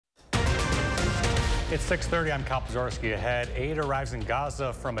It's 6:30. I'm Kyle Pazorski ahead. Aid arrives in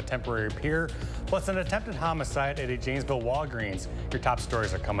Gaza from a temporary pier, plus an attempted homicide at a Janesville Walgreens. Your top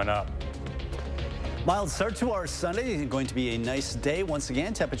stories are coming up. Mild start to our Sunday. Going to be a nice day once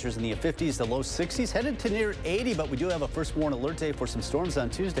again. Temperatures in the 50s to low 60s, headed to near 80, but we do have a first warn alert day for some storms on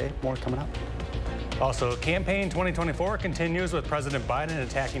Tuesday. More coming up. Also, campaign 2024 continues with President Biden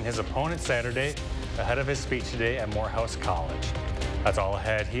attacking his opponent Saturday ahead of his speech today at Morehouse College. That's all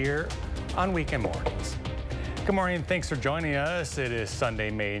ahead here on Weekend Mornings. Good morning. Thanks for joining us. It is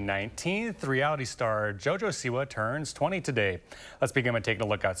Sunday, May 19th. Reality star JoJo Siwa turns 20 today. Let's begin by taking a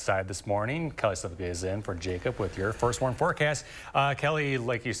look outside this morning. Kelly Slivica is in for Jacob with your first warn forecast. Kelly,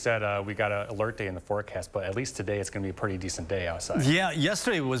 like you said, we got an alert day in the forecast, but at least today it's going to be a pretty decent day outside. Yeah,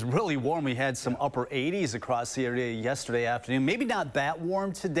 yesterday was really warm. We had some upper 80s across the area yesterday afternoon. Maybe not that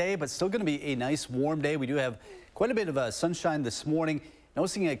warm today, but still going to be a nice warm day. We do have quite a bit of sunshine this morning.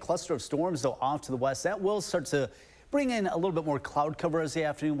 Noticing a cluster of storms, though, off to the west. That will start to bring in a little bit more cloud cover as the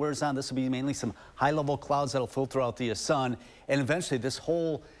afternoon wears on. This will be mainly some high-level clouds that will filter out the sun. And eventually, this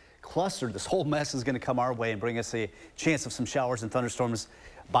whole cluster, this whole mess is going to come our way and bring us a chance of some showers and thunderstorms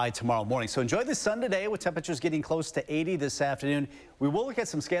by tomorrow morning. So enjoy the sun today with temperatures getting close to 80 this afternoon. We will look at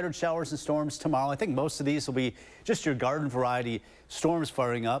some scattered showers and storms tomorrow. I think most of these will be just your garden variety storms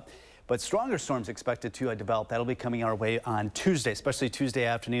firing up. But stronger storms expected to develop. That'll be coming our way on Tuesday, especially Tuesday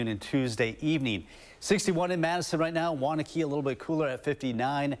afternoon and Tuesday evening. 61 in Madison right now. Waunakee a little bit cooler at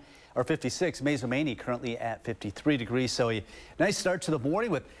 59 or 56. Mazomanie currently at 53 degrees. So a nice start to the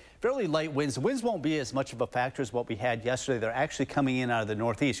morning with fairly light winds. The winds won't be as much of a factor as what we had yesterday. They're actually coming in out of the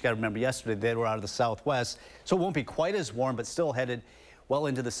northeast. You got to remember yesterday they were out of the southwest. So it won't be quite as warm, but still headed well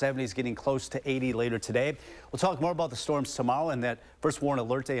into the 70s, getting close to 80 later today. We'll talk more about the storms tomorrow and that first warn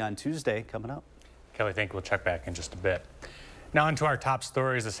alert day on Tuesday coming up. Kelly, thank you. We'll check back in just a bit. Now into our top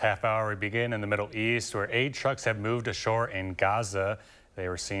stories this half hour. We begin in the Middle East, where aid trucks have moved ashore in Gaza. They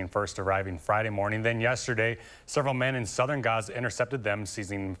were seen first arriving Friday morning. Then yesterday, several men in southern Gaza intercepted them,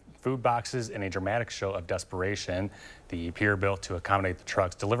 seizing food boxes in a dramatic show of desperation. The pier built to accommodate the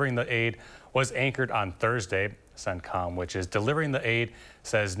trucks delivering the aid was anchored on Thursday. CENTCOM, which is delivering the aid,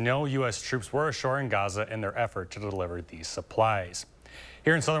 says no U.S. troops were ashore in Gaza in their effort to deliver these supplies.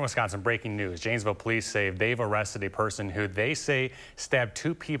 Here in southern Wisconsin, breaking news. Janesville police say they've arrested a person who they say stabbed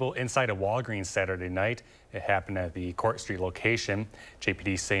two people inside a Walgreens Saturday night. It happened at the Court Street location.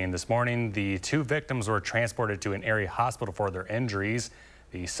 JPD saying this morning the two victims were transported to an area hospital for their injuries.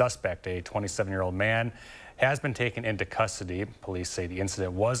 The suspect, a 27-year-old man, has been taken into custody. Police say the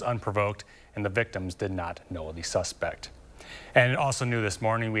incident was unprovoked and the victims did not know the suspect. And also new this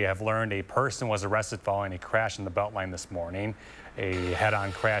morning, we have learned a person was arrested following a crash in the Beltline this morning. A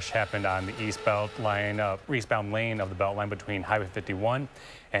head-on crash happened on the eastbound lane of the Beltline between Highway 51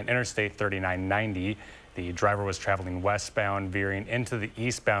 and Interstate 3990. The driver was traveling westbound, veering into the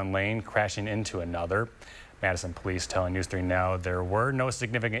eastbound lane, crashing into another. Madison police telling News 3 Now there were no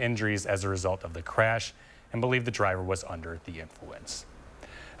significant injuries as a result of the crash and believe the driver was under the influence.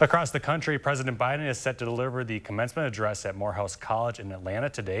 Across the country, President Biden is set to deliver the commencement address at Morehouse College in Atlanta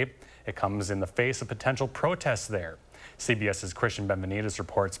today. It comes in the face of potential protests there. CBS's Christian Benvenides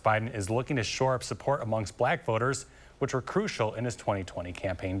reports Biden is looking to shore up support amongst black voters, which were crucial in his 2020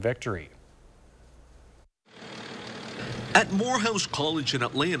 campaign victory. At Morehouse College in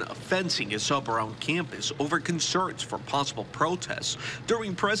Atlanta, fencing is up around campus over concerns for possible protests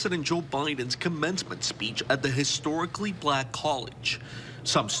during President Joe Biden's commencement speech at the historically black college.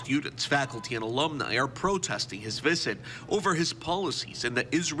 Some students, faculty, and alumni are protesting his visit over his policies in the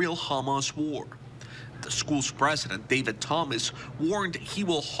Israel-Hamas war. The school's president, David Thomas, warned he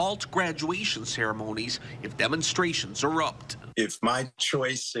will halt graduation ceremonies if demonstrations erupt. If my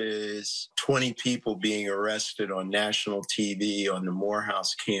choice is 20 people being arrested on national TV on the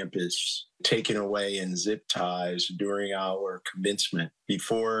Morehouse campus, taken away in zip ties during our commencement,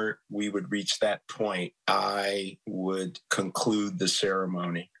 before we would reach that point, I would conclude the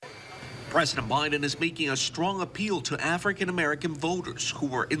ceremony. President Biden is making a strong appeal to African-American voters who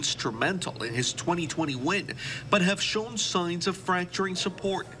were instrumental in his 2020 win, but have shown signs of fracturing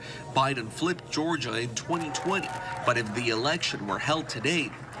support. Biden flipped Georgia in 2020, but if the election were held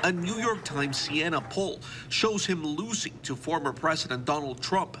today, a New York Times Siena poll shows him losing to former President Donald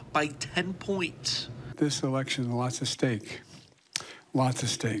Trump by 10 points. This election, lots at stake. Lots at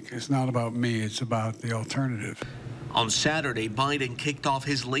stake. It's not about me, it's about the alternative. On Saturday, Biden kicked off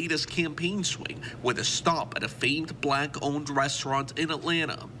his latest campaign swing with a stop at a famed black-owned restaurant in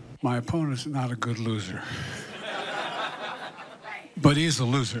Atlanta. My opponent's not a good loser, but he's a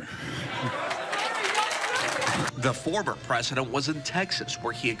loser. The former president was in Texas,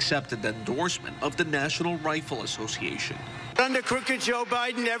 where he accepted the endorsement of the National Rifle Association. Under crooked Joe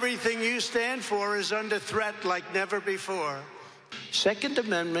Biden, everything you stand for is under threat like never before. Second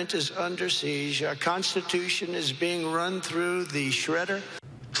Amendment is under siege. Our Constitution is being run through the shredder.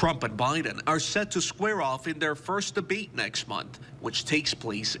 Trump and Biden are set to square off in their first debate next month, which takes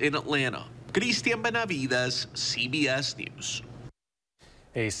place in Atlanta. Cristian Benavides, CBS News.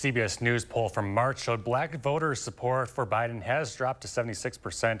 A CBS News poll from March showed black voters' support for Biden has dropped to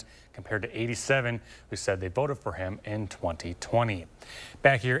 76% compared to 87% who said they voted for him in 2020.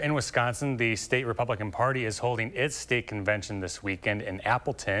 Back here in Wisconsin, the state Republican Party is holding its state convention this weekend in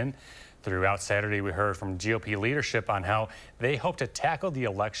Appleton. Throughout Saturday, we heard from GOP leadership on how they hope to tackle the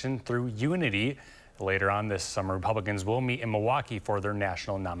election through unity. Later on this summer, Republicans will meet in Milwaukee for their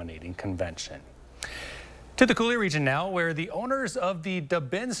national nominating convention. To the Coulee region now, where the owners of the Da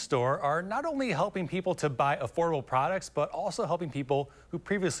Bin store are not only helping people to buy affordable products, but also helping people who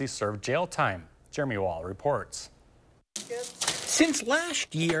previously served jail time. Jeremy Wall reports. Since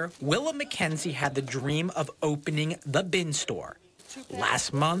last year, Willa McKenzie had the dream of opening the Bin store.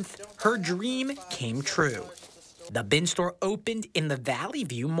 Last month, her dream came true. The Bin store opened in the Valley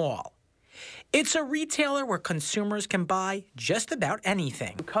View Mall. It's a retailer where consumers can buy just about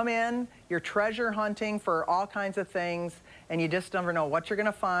anything. You come in, you're treasure hunting for all kinds of things, and you just never know what you're going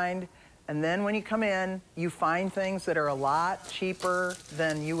to find. And then when you come in, you find things that are a lot cheaper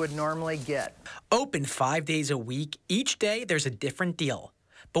than you would normally get. Open 5 days a week, each day there's a different deal.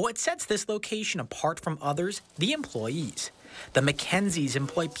 But what sets this location apart from others? The employees. The McKenzies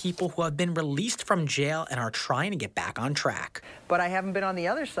employ people who have been released from jail and are trying to get back on track. But I haven't been on the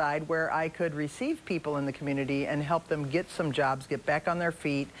other side where I could receive people in the community and help them get some jobs, get back on their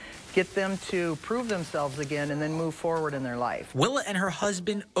feet, get them to prove themselves again, and then move forward in their life. Willa and her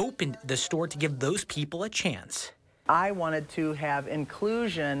husband opened the store to give those people a chance. I wanted to have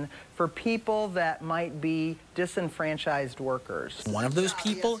inclusion for people that might be disenfranchised workers. One of those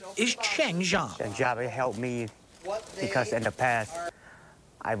people is Cheng Zhang. The job helped me because in the past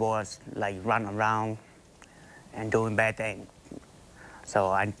I was like run around and doing bad things. So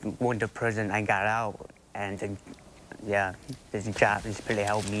I went to prison, I got out, and then, yeah, this job has really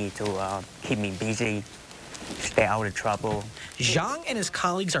helped me to keep me busy, stay out of trouble. Zhang and his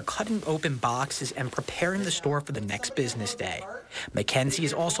colleagues are cutting open boxes and preparing the store for the next business day. McKenzie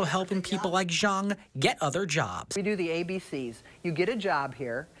is also helping people like Zhang get other jobs. We do the ABCs. You get a job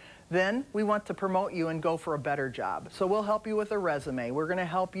here. Then we want to promote you and go for a better job. So we'll help you with a resume. We're going to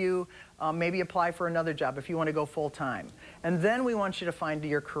help you maybe apply for another job if you want to go full-time. And then we want you to find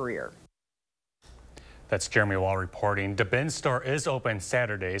your career. That's Jeremy Wall reporting. Da Bin store is open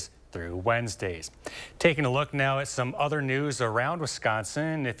Saturdays through Wednesdays. Taking a look now at some other news around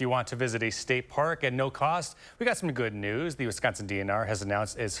Wisconsin. If you want to visit a state park at no cost, we got some good news. The Wisconsin DNR has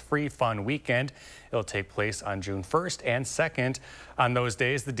announced its Free Fun Weekend. It'll take place on June 1st and 2nd. On those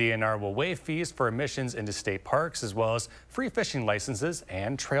days, the DNR will waive fees for admissions into state parks, as well as free fishing licenses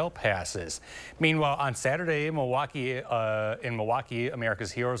and trail passes. Meanwhile, on Saturday in Milwaukee,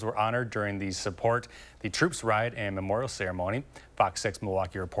 America's heroes were honored during the Support the Troops Ride and Memorial Ceremony. Fox 6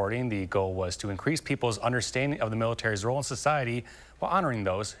 Milwaukee reporting the goal was to increase people's understanding of the military's role in society while honoring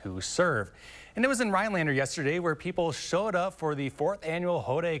those who serve. And it was in Rhinelander yesterday where people showed up for the 4th annual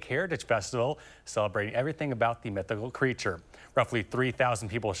Hodag Heritage Festival, celebrating everything about the mythical creature. Roughly 3,000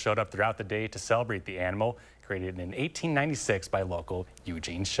 people showed up throughout the day to celebrate the animal, created in 1896 by local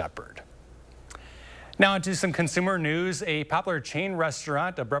Eugene Shepard. Now into some consumer news. A popular chain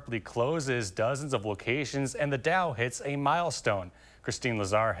restaurant abruptly closes dozens of locations and the Dow hits a milestone. Christine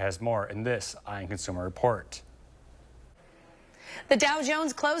Lazar has more in this Eye on Consumer report. The Dow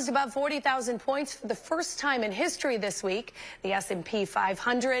Jones closed above 40,000 points for the first time in history this week. The S&P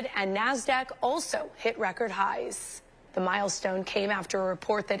 500 and NASDAQ also hit record highs. The milestone came after a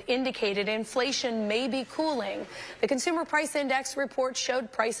report that indicated inflation may be cooling. The Consumer Price Index report showed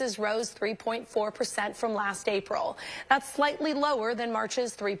prices rose 3.4% from last April. That's slightly lower than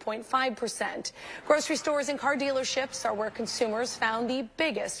March's 3.5%. Grocery stores and car dealerships are where consumers found the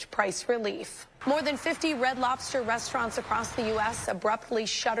biggest price relief. More than 50 Red Lobster restaurants across the U.S. abruptly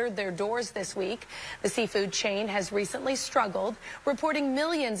shuttered their doors this week. The seafood chain has recently struggled, reporting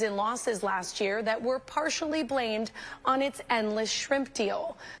millions in losses last year that were partially blamed on its endless shrimp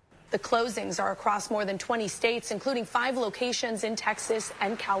deal. The closings are across more than 20 states, including 5 locations in Texas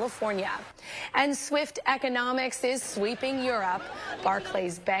and California. And Swift Economics is sweeping Europe.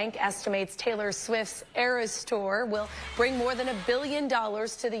 Barclays Bank estimates Taylor Swift's Eras Tour will bring more than $1 billion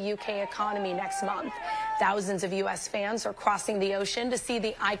to the UK economy next month. Thousands of U.S. fans are crossing the ocean to see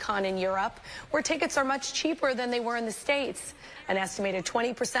the icon in Europe, where tickets are much cheaper than they were in the States. An estimated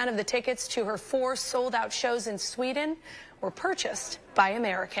 20% of the tickets to her 4 sold-out shows in Sweden were purchased by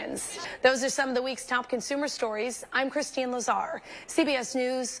Americans. Those are some of the week's top consumer stories. I'm Christine Lazar, CBS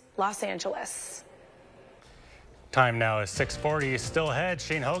News, Los Angeles. Time now is 6:40. Still ahead,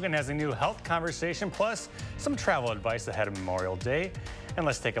 Shane Hogan has a new health conversation, plus some travel advice ahead of Memorial Day. And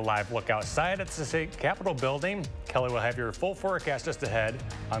let's take a live look outside at the state Capitol building. Kelly will have your full forecast just ahead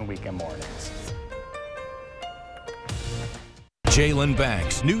on weekend mornings. Jalen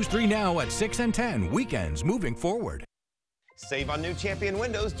Banks, News 3 Now at 6 and 10, weekends moving forward. Save on new Champion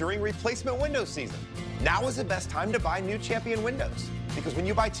windows during replacement window season. Now is the best time to buy new Champion windows, because when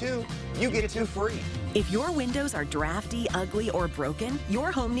you buy 2, you get 2 free. If your windows are drafty, ugly, or broken,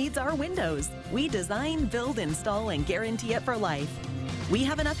 your home needs our windows. We design, build, install, and guarantee it for life. We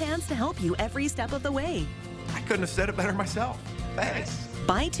have enough hands to help you every step of the way. I couldn't have said it better myself. Thanks.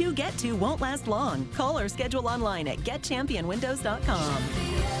 Buy 2, get 2 won't last long. Call or schedule online at getchampionwindows.com.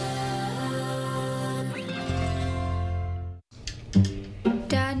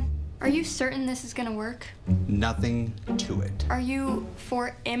 Dad, are you certain this is gonna work? Nothing to it. Are you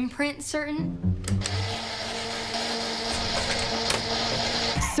for imprint certain?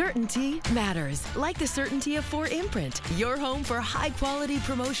 Certainty matters, like the certainty of 4imprint, your home for high-quality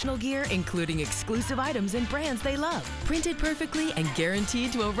promotional gear, including exclusive items and brands they love. Printed perfectly and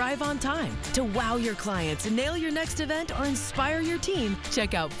guaranteed to arrive on time. To wow your clients, nail your next event, or inspire your team,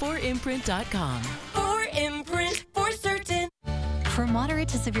 check out 4imprint.com. 4imprint, for certain. For moderate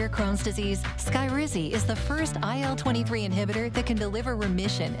to severe Crohn's disease, Skyrizi is the first IL-23 inhibitor that can deliver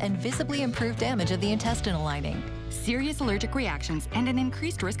remission and visibly improve damage of the intestinal lining. Serious allergic reactions and an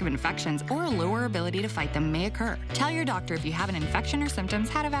increased risk of infections or a lower ability to fight them may occur. Tell your doctor if you have an infection or symptoms,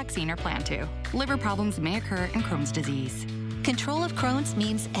 had a vaccine, or plan to. Liver problems may occur in Crohn's disease. Control of Crohn's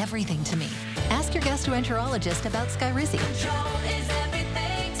means everything to me. Ask your gastroenterologist about Skyrizi. Control is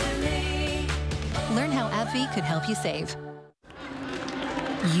everything to me. Learn how AbbVie could help you save.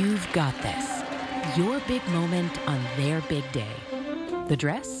 You've got this. Your big moment on their big day. The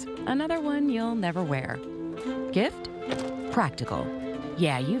dress? Another one you'll never wear. Gift? Practical.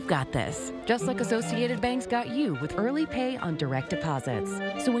 Yeah, you've got this. Just like Associated Bank's got you with early pay on direct deposits.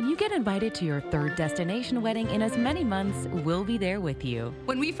 So when you get invited to your 3rd destination wedding in as many months, we'll be there with you.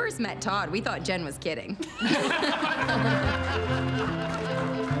 When we first met Todd, we thought Jen was kidding.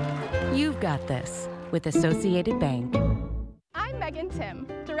 You've got this with Associated Bank. I'm Megan Tim,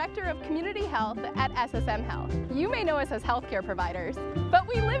 Director of Community Health at SSM Health. You may know us as healthcare providers, but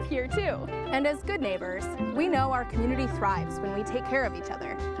we live here too. And as good neighbors, we know our community thrives when we take care of each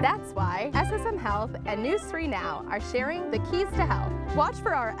other. That's why SSM Health and News 3 Now are sharing the keys to health. Watch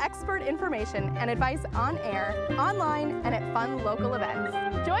for our expert information and advice on air, online, and at fun local events.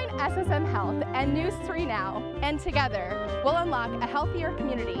 Join SSM Health and News 3 Now, and together we'll unlock a healthier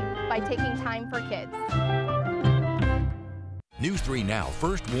community by taking time for kids. News 3 Now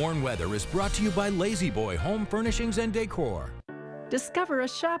First Warn Weather is brought to you by Lazy Boy Home Furnishings and Decor. Discover a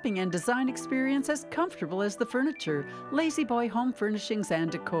shopping and design experience as comfortable as the furniture. Lazy Boy Home Furnishings and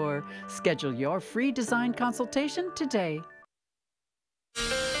Decor. Schedule your free design consultation today.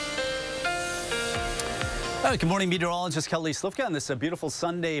 Good morning, meteorologist Kelly Slifka on this beautiful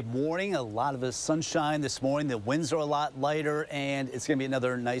Sunday morning. A lot of sunshine this morning. The winds are a lot lighter, and it's going to be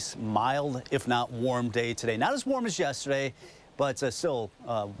another nice, mild, if not warm day today. Not as warm as yesterday, but still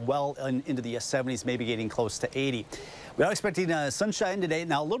well into the 70s, maybe getting close to 80. We are expecting sunshine today.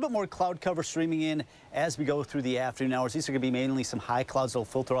 Now, a little bit more cloud cover streaming in as we go through the afternoon hours. These are going to be mainly some high clouds that will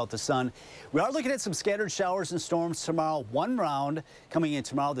filter out the sun. We are looking at some scattered showers and storms tomorrow. One round coming in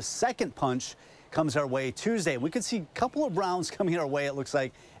tomorrow. The second punch comes our way Tuesday. We could see a couple of rounds coming our way, it looks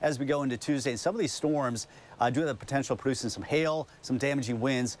like, as we go into Tuesday. And some of these storms do have the potential of producing some hail, some damaging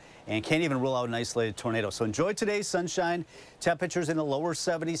winds, and can't even rule out an isolated tornado. So enjoy today's sunshine. Temperatures in the lower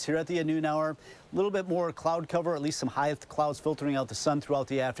 70s here at the noon hour. A little bit more cloud cover, at least some high clouds filtering out the sun throughout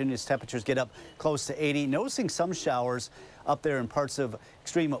the afternoon as temperatures get up close to 80. Noticing some showers up there in parts of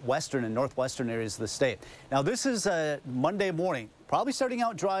extreme western and northwestern areas of the state. Now, this is Monday morning. Probably starting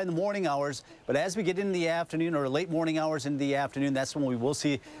out dry in the morning hours, but as we get into the afternoon or late morning hours into the afternoon, that's when we will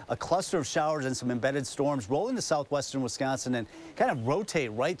see a cluster of showers and some embedded storms roll into southwestern Wisconsin and kind of rotate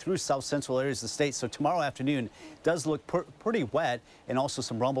right through south central areas of the state. So tomorrow afternoon does look pretty wet, and also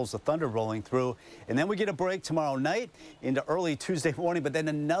some rumbles of thunder rolling through. And then we get a break tomorrow night into early Tuesday morning, but then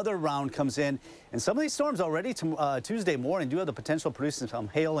another round comes in. And some of these storms already Tuesday morning do have the potential of producing some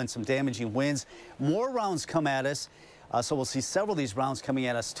hail and some damaging winds. More rounds come at us. So we'll see several of these rounds coming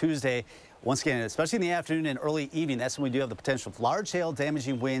at us Tuesday. Once again, especially in the afternoon and early evening, that's when we do have the potential of large hail,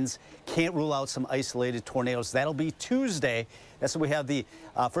 damaging winds. Can't rule out some isolated tornadoes. That'll be Tuesday. That's when we have the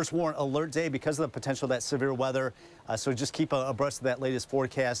first warn alert day because of the potential of that severe weather. So just keep abreast of that latest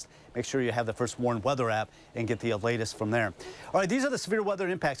forecast. Make sure you have the first warn weather app and get the latest from there. All right, these are the severe weather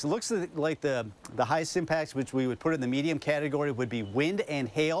impacts. It looks like the highest impacts, which we would put in the medium category, would be wind and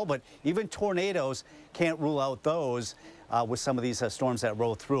hail, but even tornadoes, can't rule out those. With some of these storms that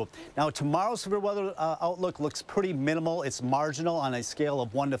roll through. Now, tomorrow's severe weather outlook looks pretty minimal. It's marginal on a scale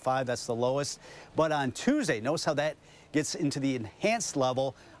of 1 to 5. That's the lowest. But on Tuesday, notice how that gets into the enhanced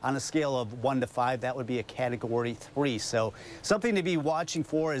level on a scale of 1 to 5. That would be a category 3. So something to be watching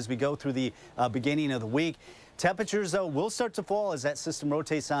for as we go through the beginning of the week. Temperatures, though, will start to fall as that system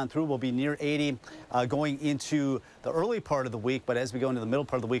rotates on through. We'll be near 80 going into the early part of the week. But as we go into the middle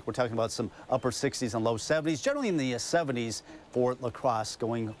part of the week, we're talking about some upper 60s and low 70s, generally in the 70s for La Crosse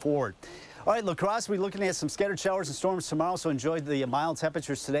going forward. All right, La Crosse, we're looking at some scattered showers and storms tomorrow, so enjoy the mild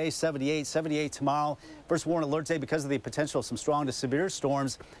temperatures today, 78 tomorrow. First warn alert day because of the potential of some strong to severe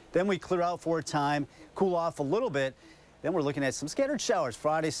storms. Then we clear out for a time, cool off a little bit. Then we're looking at some scattered showers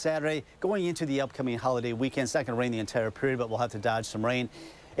Friday, Saturday, going into the upcoming holiday weekend. It's not going to rain the entire period, but we'll have to dodge some rain.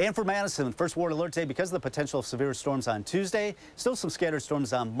 And for Madison, first warn alert day because of the potential of severe storms on Tuesday. Still some scattered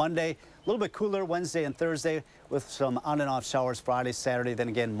storms on Monday. A little bit cooler Wednesday and Thursday with some on and off showers Friday, Saturday, then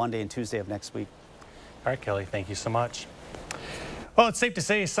again Monday and Tuesday of next week. All right, Kelly, thank you so much. Well, it's safe to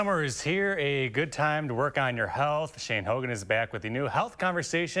say summer is here, a good time to work on your health. Shane Hogan is back with a new health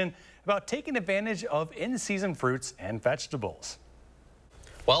conversation about taking advantage of in-season fruits and vegetables.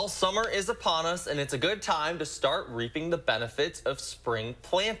 Well, summer is upon us, and it's a good time to start reaping the benefits of spring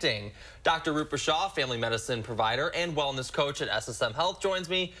planting. Dr. Rupa Shah, family medicine provider and wellness coach at SSM Health, joins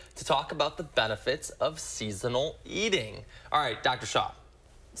me to talk about the benefits of seasonal eating. All right, Dr. Shah,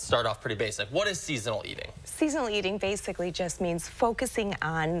 start off pretty basic. What is seasonal eating? Seasonal eating basically just means focusing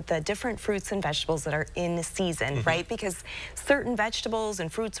on the different fruits and vegetables that are in season, right? Because certain vegetables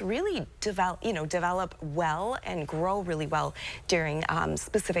and fruits really develop well and grow really well during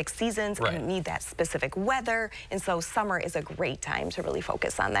specific seasons and need that specific weather. And so summer is a great time to really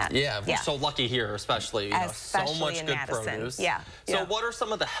focus on that. Yeah, we're so lucky here, especially, so much good produce. Yeah. So what are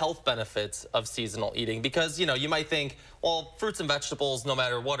some of the health benefits of seasonal eating? Because, you might think, well, fruits and vegetables, no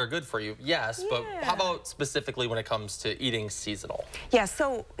matter what, are good for you. Yes, but how about specifically when it comes to eating seasonal? Yeah,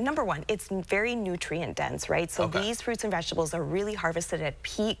 so number one, it's very nutrient dense, right? So these fruits and vegetables are really harvested at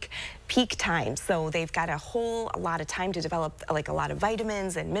peak time. So they've got a lot of time to develop like a lot of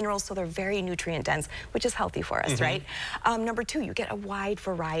vitamins and minerals. So they're very nutrient dense, which is healthy for us, right? Number two, you get a wide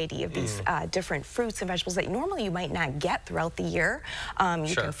variety of these different fruits and vegetables that normally you might not get throughout the year.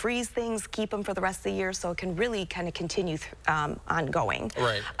 You can freeze things, keep them for the rest of the year, so it can really kind of continue ongoing.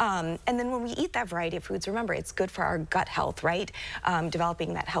 Right. And then when we eat that variety of foods, remember, it's good for our gut health, right?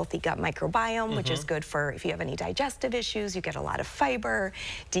 Developing that healthy gut microbiome, which is good for if you have any digestive issues. You get a lot of fiber,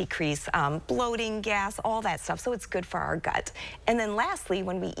 decrease bloating, gas, all that stuff. So it's good for our gut. And then lastly,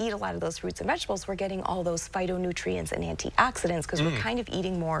 when we eat a lot of those fruits and vegetables, we're getting all those phytonutrients and antioxidants because we're kind of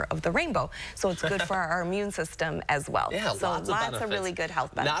eating more of the rainbow. So it's good for our immune system as well. Yeah, so lots of really good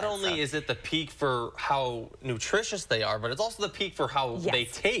health benefits. Not only is it the peak for how nutritious they are, but it's also the peak for how they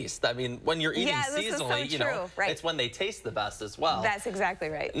taste. I mean, when you're eating seasonally, it's when they taste the best as well. That's exactly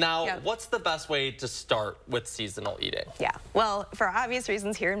right. Now, what's the best way to start with seasonal eating? Yeah, well, for obvious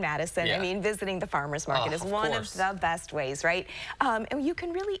reasons here in Madison, I mean, visiting the farmer's market is one of the best ways, right? And you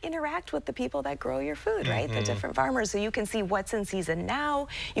can really interact with the people that grow your food, right? The different farmers, so you can see what's in season now.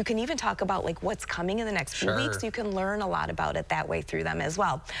 You can even talk about like what's coming in the next few weeks. You can learn a lot about it that way through them as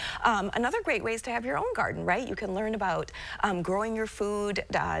well. Another great way is to have your own garden, right? You can learn about growing your food,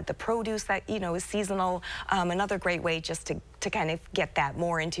 the produce that, is seasonal. Another great way just to kind of get that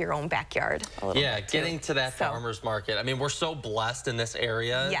more into your own backyard. Yeah, getting to that farmer's market. I mean, we're so blessed in this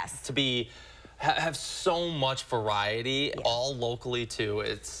area to have so much variety, all locally too.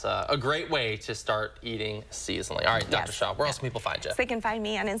 It's a great way to start eating seasonally. All right, Dr. Shah, where else can people find you? So they can find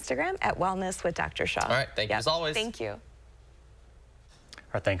me on Instagram at Wellness with Dr. Shah. All right, thank you as always. Thank you.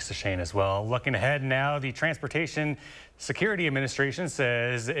 Our thanks to Shane as well. Looking ahead now, the Transportation Security Administration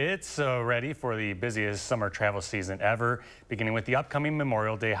says it's ready for the busiest summer travel season ever, beginning with the upcoming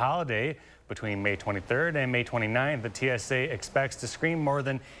Memorial Day holiday. Between May 23rd and May 29th, the TSA expects to screen more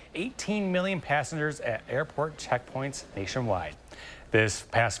than 18 million passengers at airport checkpoints nationwide. This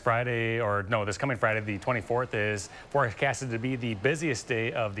coming Friday, the 24th, is forecasted to be the busiest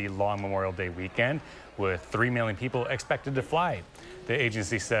day of the long Memorial Day weekend, with 3 million people expected to fly. The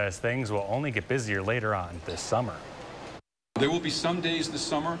agency says things will only get busier later on this summer. There will be some days this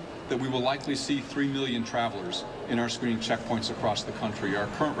summer that we will likely see 3 million travelers in our screening checkpoints across the country. Our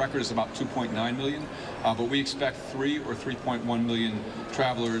current record is about 2.9 million, but we expect 3 or 3.1 million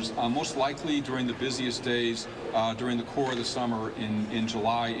travelers, most likely during the busiest days during the core of the summer in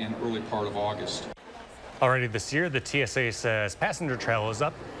July and early part of August. Already this year, the TSA says passenger travel is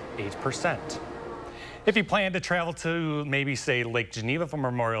up 8%. If you plan to travel to maybe, say, Lake Geneva for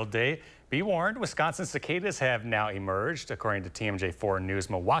Memorial Day, be warned, Wisconsin cicadas have now emerged. According to TMJ4 News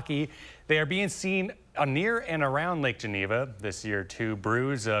Milwaukee, they are being seen near and around Lake Geneva. This year, 2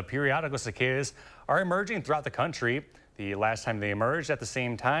 broods of periodical cicadas are emerging throughout the country. The last time they emerged at the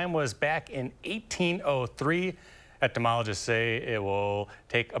same time was back in 1803. Entomologists say it will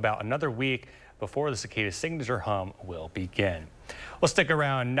take about another week before the cicada's signature hum will begin. We'll stick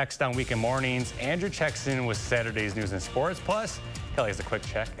around next on Weekend Mornings. Andrew checks in with Saturday's news and sports. Plus, Kelly has a quick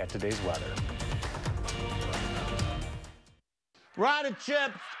check at today's weather. We're out of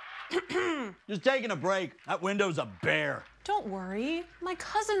chips. Just taking a break. That window's a bear. Don't worry. My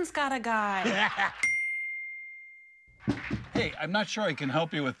cousin's got a guy. Hey, I'm not sure I can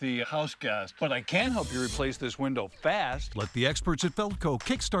help you with the house gas, but I can help you replace this window fast. Let the experts at Feldco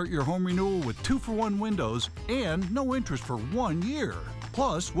kickstart your home renewal with 2-for-1 windows and no interest for 1 year.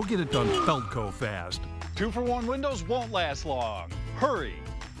 Plus, we'll get it done Feldco fast. 2-for-1 windows won't last long. Hurry.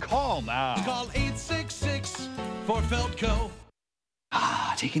 Call now. Call 866 for Feldco.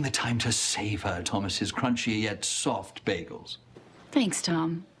 Ah, taking the time to savor Thomas's crunchy yet soft bagels. Thanks,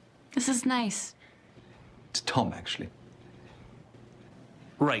 Tom. This is nice. It's Tom, actually.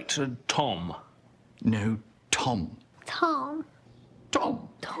 Right, Tom. No, Tom. Tom. Tom.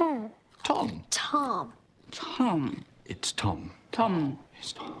 Tom. Tom. Tom. Tom. It's Tom. Tom.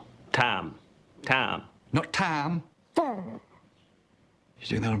 It's Tom. Tam. Tam. Not Tam. Tom. You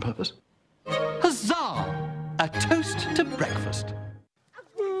doing that on purpose? Huzzah! A toast to breakfast.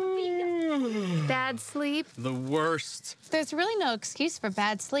 Bad sleep? The worst. There's really no excuse for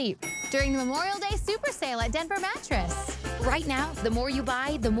bad sleep during the Memorial Day Super Sale at Denver Mattress. Right now, the more you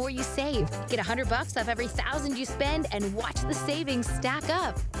buy, the more you save. Get $100 off every $1,000 you spend and watch the savings stack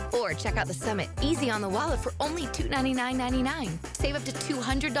up. Or check out the Summit Easy on the Wallet for only $299.99. Save up to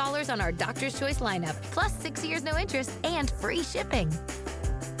 $200 on our Doctor's Choice lineup, plus 6 years no interest and free shipping.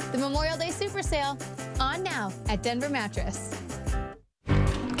 The Memorial Day Super Sale, on now at Denver Mattress.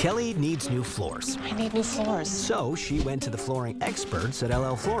 Kelly needs new floors. I need new floors. So she went to the flooring experts at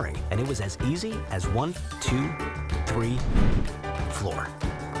LL Flooring, and it was as easy as 1, 2, 3, floor.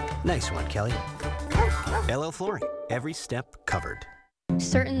 Nice one, Kelly. LL Flooring, every step covered.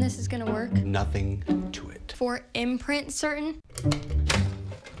 Certain this is gonna work? Nothing to it. For Imprint certain?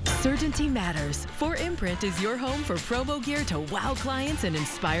 Certainty matters. 4imprint is your home for promo gear to wow clients and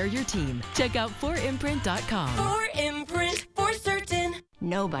inspire your team. Check out 4imprint.com. 4imprint, for certain.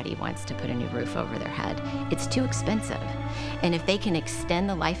 Nobody wants to put a new roof over their head. It's too expensive. And if they can extend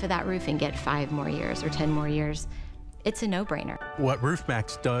the life of that roof and get 5 more years or 10 more years, it's a no-brainer. What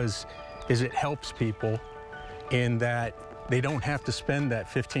RoofMax does is it helps people in that they don't have to spend that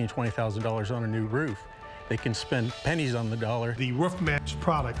 $15,000, $20,000 on a new roof. They can spend pennies on the dollar. The RoofMax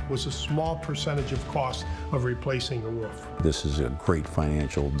product was a small percentage of cost of replacing a roof. This is a great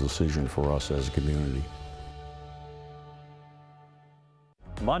financial decision for us as a community.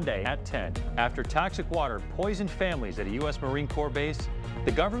 Monday at 10, after toxic water poisoned families at a U.S. Marine Corps base,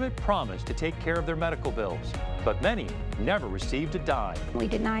 the government promised to take care of their medical bills, but many never received a dime. We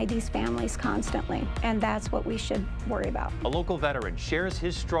deny these families constantly, and that's what we should worry about. A local veteran shares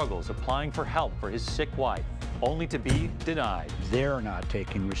his struggles applying for help for his sick wife, only to be denied. They're not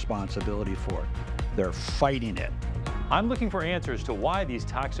taking responsibility for it. They're fighting it. I'm looking for answers to why these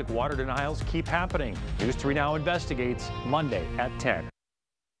toxic water denials keep happening. News 3 Now investigates Monday at 10.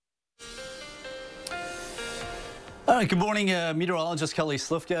 All right, good morning, meteorologist Kelly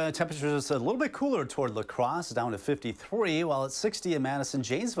Slifka. Temperatures a little bit cooler toward La Crosse, down to 53, while at 60 in Madison.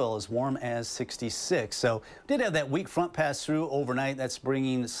 Janesville as warm as 66. So we did have that weak front pass through overnight. That's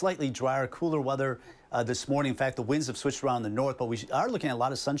bringing slightly drier, cooler weather this morning. In fact, the winds have switched around the north, but we are looking at a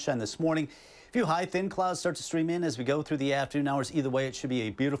lot of sunshine this morning. A few high, thin clouds start to stream in as we go through the afternoon hours. Either way, it should be a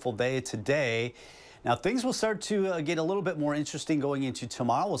beautiful day today. Now, things will start to get a little bit more interesting going into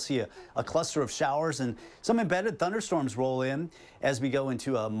tomorrow. We'll see a cluster of showers and some embedded thunderstorms roll in as we go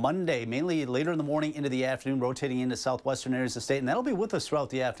into Monday, mainly later in the morning into the afternoon, rotating into southwestern areas of the state. And that'll be with us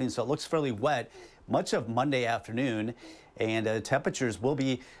throughout the afternoon, so it looks fairly wet much of Monday afternoon. And temperatures will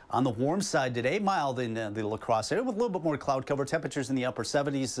be on the warm side today, mild in the La Crosse area with a little bit more cloud cover. Temperatures in the upper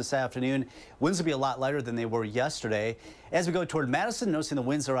 70s this afternoon. Winds will be a lot lighter than they were yesterday. As we go toward Madison, noticing the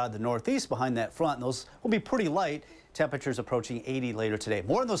winds are out of the northeast behind that front. And those will be pretty light. Temperatures approaching 80 later today.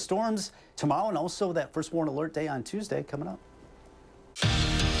 More on those storms tomorrow and also that first warn alert day on Tuesday coming up.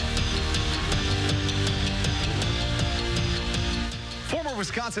 Former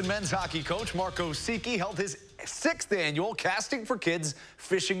Wisconsin men's hockey coach Marco Siki held his 6th annual Casting for Kids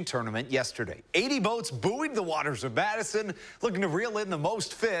fishing tournament yesterday. 80 boats buoyed the waters of Madison, looking to reel in the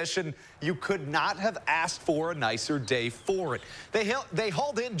most fish, and you could not have asked for a nicer day for it. They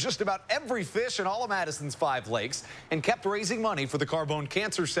hauled in just about every fish in all of Madison's 5 lakes and kept raising money for the Carbone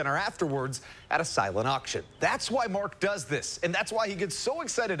Cancer Center afterwards at a silent auction. That's why Mark does this, and that's why he gets so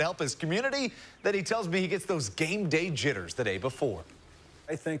excited to help his community that he tells me he gets those game day jitters the day before.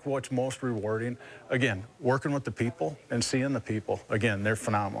 I think what's most rewarding, again, working with the people and seeing the people. Again, they're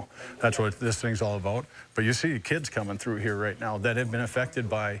phenomenal. That's what this thing's all about. But you see kids coming through here right now that have been affected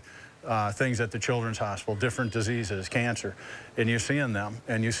by things at the Children's Hospital, different diseases, cancer, and you're seeing them,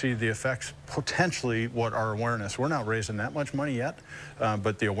 and you see the effects, potentially what our awareness. We're not raising that much money yet,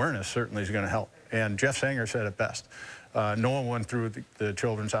 but the awareness certainly is going to help. And Jeff Sanger said it best. Noah went through the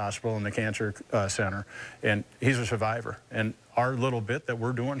Children's Hospital and the Cancer Center, and he's a survivor. And our little bit that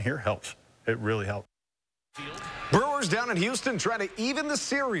we're doing here helps. It really helps. Brewers down in Houston trying to even the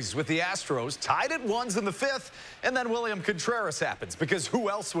series with the Astros, tied at 1s in the 5th, and then William Contreras happens, because who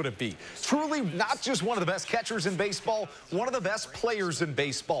else would it be? Truly not just one of the best catchers in baseball, one of the best players in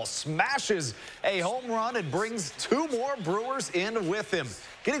baseball. Smashes a home run and brings 2 more Brewers in with him.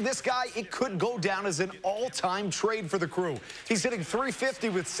 Getting this guy, it could go down as an all-time trade for the Crew. He's hitting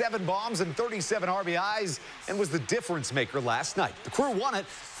 .350 with 7 bombs and 37 RBIs and was the difference maker last night. The Crew won it.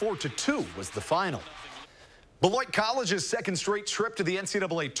 4-2 was the final. Beloit College's 2nd straight trip to the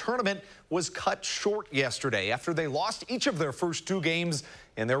NCAA tournament was cut short yesterday after they lost each of their first 2 games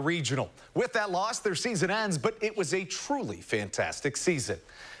in their regional. With that loss, their season ends, but it was a truly fantastic season.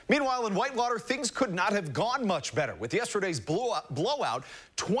 Meanwhile, in Whitewater, things could not have gone much better. With yesterday's blowout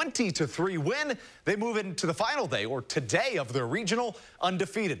 20-3 win, they move into the final day, or today, of their regional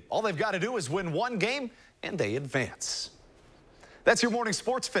undefeated. All they've got to do is win 1 game, and they advance. That's your morning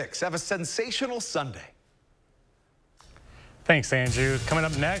sports fix. Have a sensational Sunday. Thanks, Andrew. Coming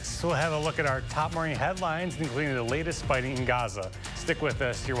up next, we'll have a look at our top morning headlines, including the latest fighting in Gaza. Stick with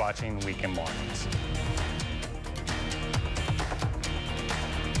us. You're watching Weekend Mornings.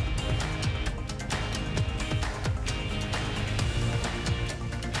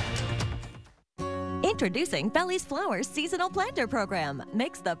 Introducing Feli's Flowers Seasonal Planter Program.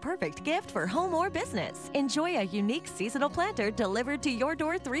 Makes the perfect gift for home or business. Enjoy a unique seasonal planter delivered to your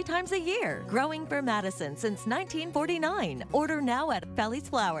door 3 times a year. Growing for Madison since 1949. Order now at Feli's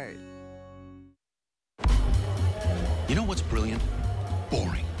Flowers. You know what's brilliant?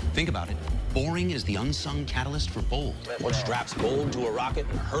 Boring. Think about it. Boring is the unsung catalyst for bold. What straps gold to a rocket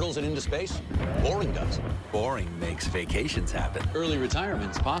and hurtles it into space? Boring does. Boring makes vacations happen. Early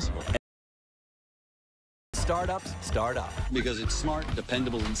retirement's possible. Startups start up because it's smart,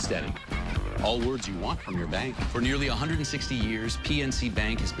 dependable, and steady. All words you want from your bank. For nearly 160 years, PNC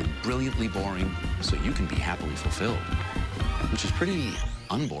Bank has been brilliantly boring so you can be happily fulfilled. Which is pretty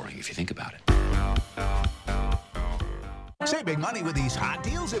unboring if you think about it. Save big money with these hot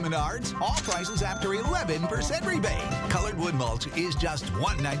deals at Menards. All prices after 11% rebate. Colored wood mulch is just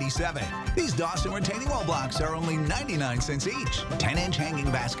 $1.97. These Dawson retaining wall blocks are only 99 cents each. 10-inch hanging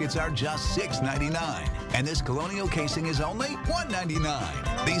baskets are just $6.99. And this Colonial casing is only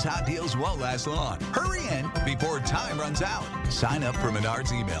 $1.99. These hot deals won't last long. Hurry in before time runs out. Sign up for Menards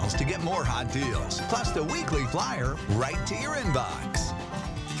emails to get more hot deals. Plus the weekly flyer right to your inbox.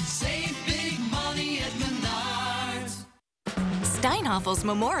 Save big money at Menards. Steinhafels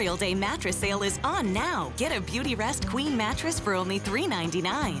Memorial Day mattress sale is on now. Get a Beauty Rest Queen mattress for only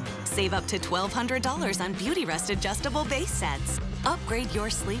 $399. Save up to $1,200 on Beauty Rest adjustable base sets. Upgrade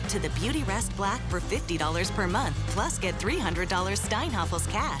your sleep to the Beauty Rest Black for $50 per month. Plus get $300 Steinhafels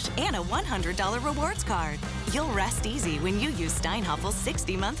cash and a $100 rewards card. You'll rest easy when you use Steinhafels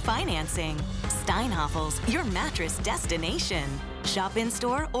 60-month financing. Steinhafels, your mattress destination. Shop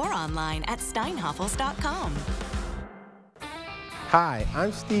in-store or online at steinhafels.com. Hi,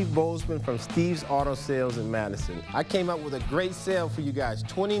 I'm Steve Bozeman from Steve's Auto Sales in Madison. I came up with a great sale for you guys,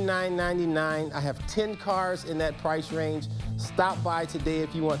 $29.99. I have 10 cars in that price range. Stop by today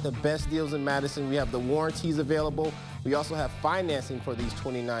if you want the best deals in Madison. We have the warranties available. We also have financing for these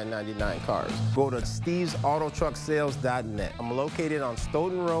 $29.99 cars. Go to StevesAutoTruckSales.net. I'm located on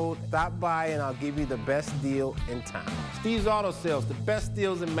Stoughton Road. Stop by and I'll give you the best deal in town. Steve's Auto Sales, the best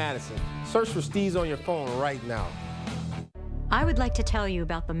deals in Madison. Search for Steve's on your phone right now. I would like to tell you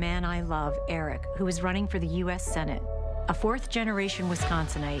about the man I love, Eric, who is running for the U.S. Senate. A fourth-generation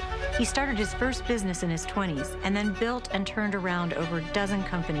Wisconsinite, he started his first business in his 20s and then built and turned around over a dozen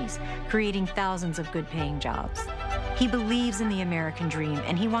companies, creating thousands of good-paying jobs. He believes in the American dream,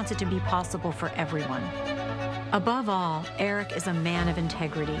 and he wants it to be possible for everyone. Above all, Eric is a man of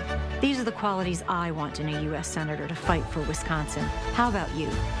integrity. These are the qualities I want in a U.S. Senator to fight for Wisconsin. How about you?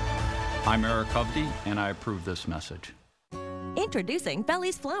 I'm Eric Hovde, and I approve this message. Introducing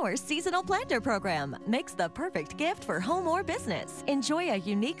Belly's Flowers Seasonal Planter Program. Makes the perfect gift for home or business. Enjoy a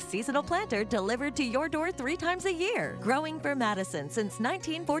unique seasonal planter delivered to your door 3 times a year. Growing for Madison since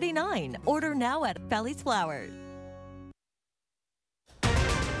 1949. Order now at Belly's Flowers.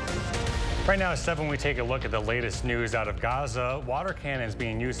 Right now at 7, we take a look at the latest news out of Gaza. Water cannons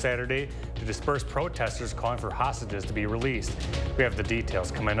being used Saturday to disperse protesters calling for hostages to be released. We have the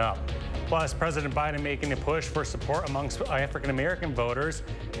details coming up. Plus, President Biden making a push for support amongst African-American voters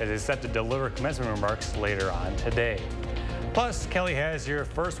as he's set to deliver commencement remarks later on today. Plus, Kelly has your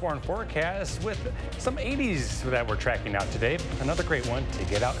first warn forecast with some 80s that we're tracking out today. Another great one to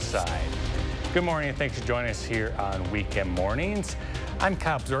get outside. Good morning and thanks for joining us here on Weekend Mornings. I'm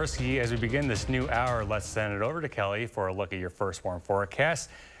Kyle Bzorski. As we begin this new hour, let's send it over to Kelly for a look at your first warm forecast.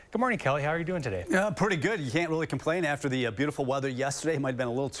 Good morning, Kelly. How are you doing today? Pretty good. You can't really complain after the beautiful weather yesterday. It might have been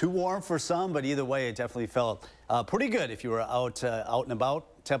a little too warm for some, but either way, it definitely felt pretty good if you were out and about.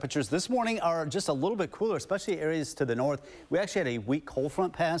 Temperatures this morning are just a little bit cooler, especially areas to the north. We actually had a weak cold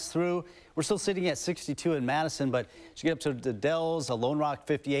front pass through. We're still sitting at 62 in Madison, but as you get up to the Dells, Lone Rock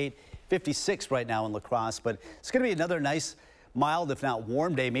 58, 56 right now in La Crosse. But it's going to be another nice, mild, if not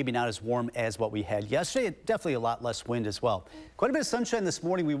warm day, maybe not as warm as what we had yesterday. Definitely a lot less wind as well. Quite a bit of sunshine this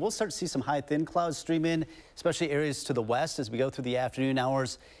morning. We will start to see some high thin clouds stream in, especially areas to the west as we go through the afternoon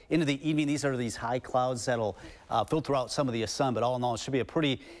hours into the evening. These are these high clouds that'll filter out some of the sun, but all in all, it should be a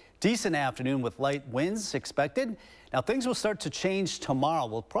pretty decent afternoon with light winds expected. Now, things will start to change tomorrow.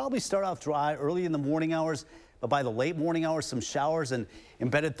 We'll probably start off dry early in the morning hours, but by the late morning hours, some showers and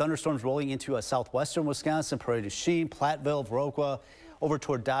embedded thunderstorms rolling into southwestern Wisconsin, Prairie du Chien, Platteville, Viroqua, over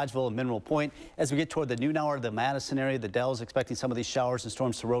toward Dodgeville and Mineral Point. As we get toward the noon hour of the Madison area, the Dells expecting some of these showers and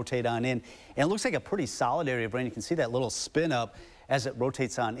storms to rotate on in. And it looks like a pretty solid area of rain. You can see that little spin up as it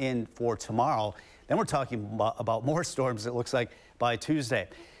rotates on in for tomorrow. Then we're talking about more storms, it looks like, by Tuesday.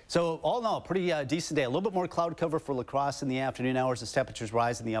 So all in all, a pretty decent day. A little bit more cloud cover for La Crosse in the afternoon hours as temperatures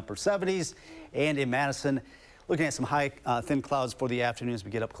rise in the upper 70s. And in Madison, looking at some high thin clouds for the afternoon as we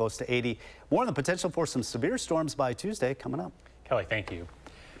get up close to 80. More on the potential for some severe storms by Tuesday coming up. Kelly, thank you.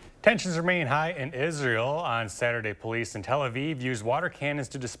 Tensions remain high in Israel. On Saturday, police in Tel Aviv used water cannons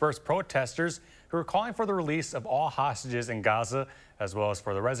to disperse protesters who are calling for the release of all hostages in Gaza, as well as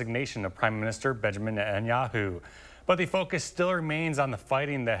for the resignation of Prime Minister Benjamin Netanyahu. But the focus still remains on the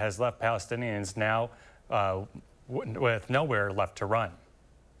fighting that has left Palestinians now with nowhere left to run.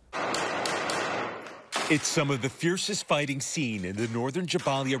 It's some of the fiercest fighting seen in the northern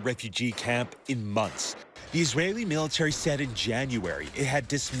Jabalia refugee camp in months. The Israeli military said in January it had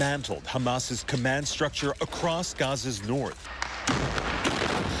dismantled Hamas's command structure across Gaza's north.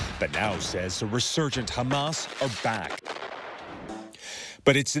 But now says a resurgent Hamas are back.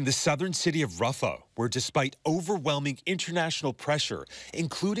 But it's in the southern city of Rafah, where despite overwhelming international pressure,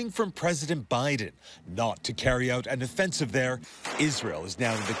 including from President Biden, not to carry out an offensive there, Israel is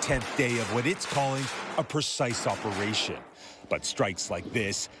now in the 10th day of what it's calling a precise operation. But strikes like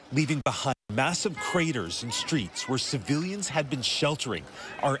this, leaving behind massive craters in streets where civilians had been sheltering,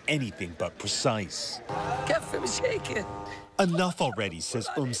 are anything but precise. Enough already, says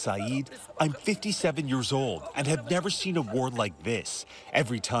Saeed. I'm 57 years old and have never seen a war like this.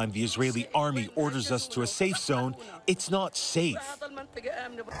 Every time the Israeli army orders us to a safe zone, it's not safe.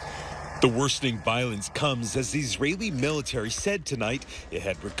 The worsening violence comes as the Israeli military said tonight it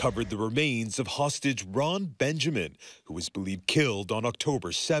had recovered the remains of hostage Ron Benjamin, who was believed killed on October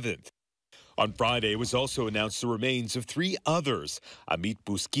 7th. On Friday, it was also announced the remains of 3 others, Amit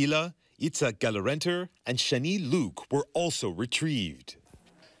Bouskila, Yitzhak Galarenter, and Shani Luke were also retrieved.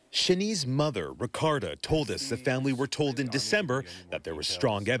 Shani's mother, Ricarda, told us the family were told in December that there was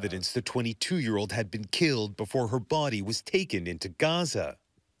strong evidence the 22-year-old had been killed before her body was taken into Gaza.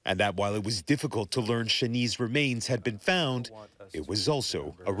 And that while it was difficult to learn Shani's remains had been found, it was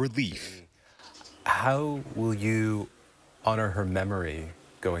also a relief. How will you honor her memory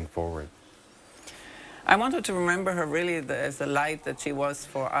going forward? I wanted to remember her really as a light that she was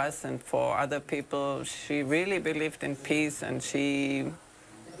for us and for other people. She really believed in peace, and she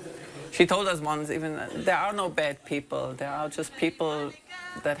told us once even, there are no bad people, there are just people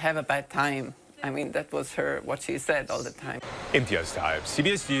that have a bad time. I mean, that was what she said all the time. Imtiaz Taib,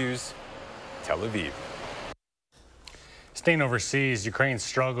 CBS News, Tel Aviv. Staying overseas, Ukraine's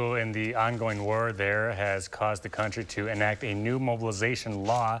struggle in the ongoing war there has caused the country to enact a new mobilization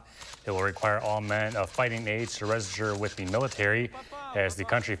law that will require all men of fighting age to register with the military as the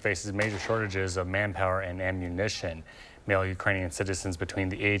country faces major shortages of manpower and ammunition. Male Ukrainian citizens between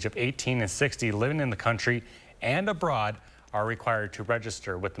the age of 18 and 60 living in the country and abroad are required to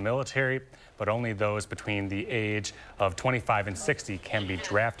register with the military, but only those between the age of 25 and 60 can be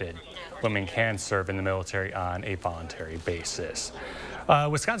drafted. Women can serve in the military on a voluntary basis.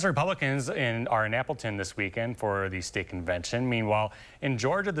 Wisconsin Republicans are in Appleton this weekend for the state convention. Meanwhile, in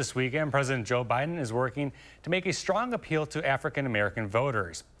Georgia this weekend, President Joe Biden is working to make a strong appeal to African-American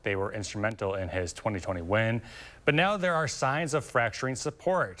voters. They were instrumental in his 2020 win, but now there are signs of fracturing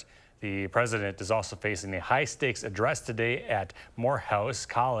support. The president is also facing a high-stakes address today at Morehouse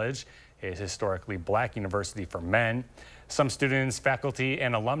College, a historically black university for men. Some students, faculty,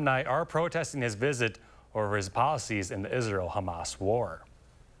 and alumni are protesting his visit over his policies in the Israel-Hamas war.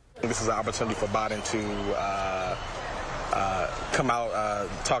 This is an opportunity for Biden to come out,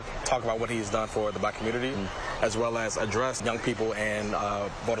 talk about what he's done for the black community, as well as address young people and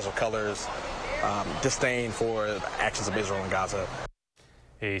voters of color's disdain for the actions of Israel in Gaza.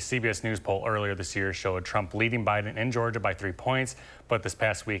 A CBS News poll earlier this year showed Trump leading Biden in Georgia by 3 points, but this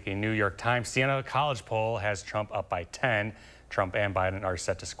past week a New York Times Siena College poll has Trump up by 10. Trump and Biden are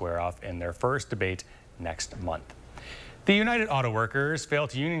set to square off in their first debate next month. The United Auto Workers failed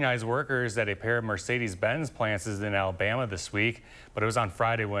to unionize workers at a pair of Mercedes-Benz plants in Alabama this week, but it was on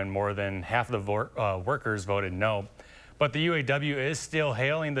Friday when more than half of the workers voted no. But the UAW is still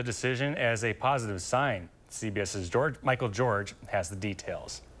hailing the decision as a positive sign. CBS's Michael George has the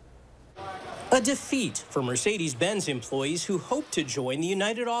details. A defeat for Mercedes-Benz employees who hope to join the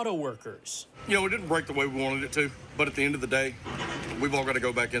United Auto Workers. You know, it didn't break the way we wanted it to, but at the end of the day, we've all got to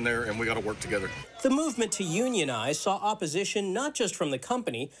go back in there and we got to work together. The movement to unionize saw opposition not just from the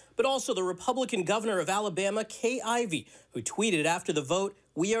company, but also the Republican governor of Alabama, Kay Ivey, who tweeted after the vote,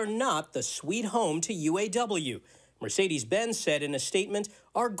 "We are not the sweet home to UAW." Mercedes-Benz said in a statement,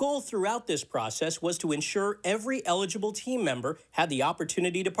 "Our goal throughout this process was to ensure every eligible team member had the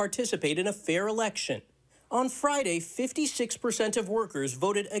opportunity to participate in a fair election." On Friday, 56% of workers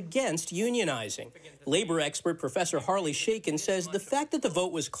voted against unionizing. Labor expert Professor Harley Shaken says the fact that the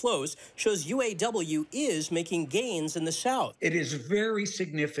vote was close shows UAW is making gains in the South. It is very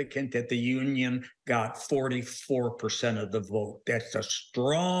significant that the union got 44% of the vote. That's a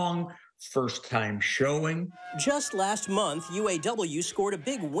strong first-time showing. Just last month, UAW scored a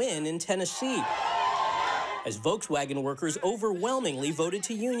big win in Tennessee as Volkswagen workers overwhelmingly voted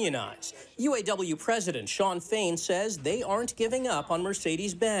to unionize. UAW President Shawn Fain says they aren't giving up on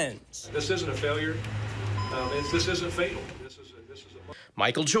Mercedes-Benz. This isn't a failure. This isn't fatal.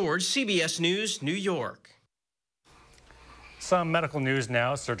 Michael George, CBS News, New York. Some medical news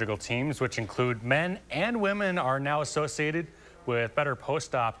now. Surgical teams, which include men and women, are now associated with better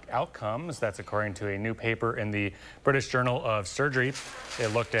post-op outcomes. That's according to a new paper in the British Journal of Surgery. It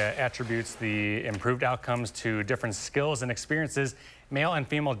looked at attributes the improved outcomes to different skills and experiences male and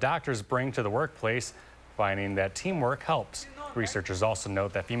female doctors bring to the workplace, finding that teamwork helps. Researchers also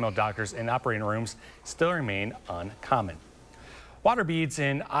note that female doctors in operating rooms still remain uncommon. Water beads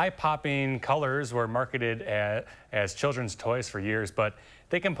in eye-popping colors were marketed as children's toys for years, but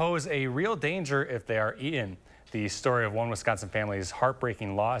they can pose a real danger if they are eaten. The story of one Wisconsin family's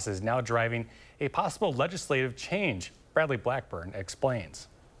heartbreaking loss is now driving a possible legislative change. Bradley Blackburn explains.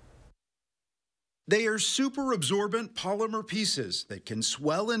 They are super absorbent polymer pieces that can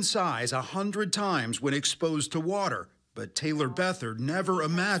swell in size 100 times when exposed to water. But Taylor Bethard never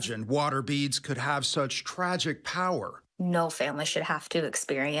imagined water beads could have such tragic power. No family should have to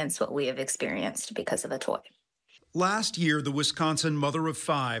experience what we have experienced because of a toy. Last year, the Wisconsin mother of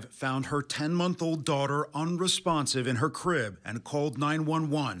 5 found her 10-month-old daughter unresponsive in her crib and called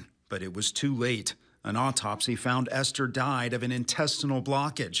 911, but it was too late. An autopsy found Esther died of an intestinal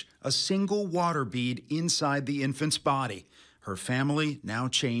blockage, a single water bead inside the infant's body. Her family now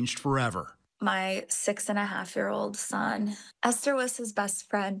changed forever. My 6.5-year-old son, Esther was his best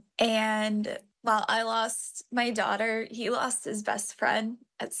friend. And while I lost my daughter, he lost his best friend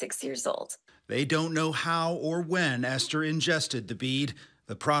at 6 years old. They don't know how or when Esther ingested the bead.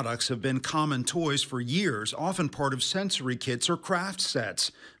 The products have been common toys for years, often part of sensory kits or craft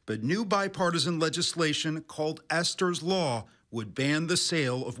sets. But new bipartisan legislation called Esther's Law would ban the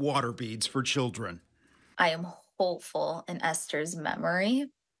sale of water beads for children. I am hopeful in Esther's memory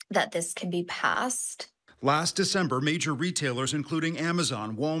that this can be passed. Last December, major retailers including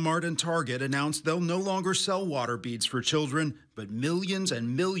Amazon, Walmart, and Target announced they'll no longer sell water beads for children, but millions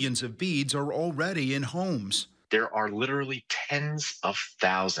and millions of beads are already in homes. There are literally tens of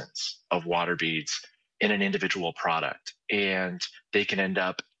thousands of water beads in an individual product, and they can end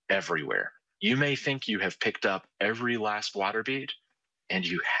up everywhere. You may think you have picked up every last water bead, and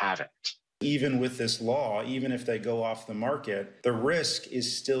you haven't. Even with this law, even if they go off the market, the risk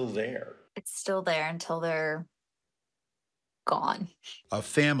is still there. It's still there until they're gone. A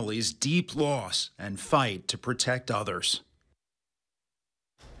family's deep loss and fight to protect others.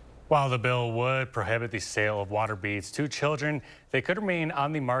 While the bill would prohibit the sale of water beads to children, they could remain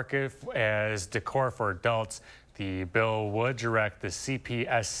on the market as decor for adults. The bill would direct the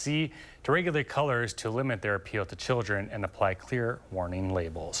CPSC to regulate colors to limit their appeal to children and apply clear warning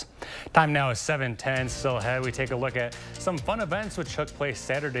labels. Time now is 7:10. Still ahead, we take a look at some fun events which took place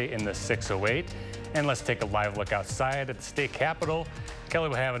Saturday in the 608. And let's take a live look outside at the state capitol. Kelly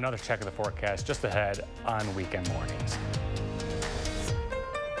will have another check of the forecast just ahead on weekend mornings.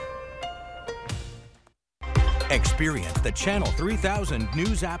 Experience the Channel 3000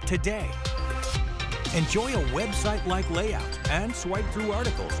 News app today. Enjoy a website-like layout and swipe through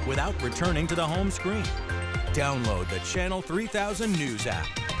articles without returning to the home screen. Download the Channel 3000 News app,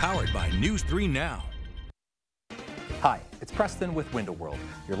 powered by News 3 Now. Hi, it's Preston with Window World,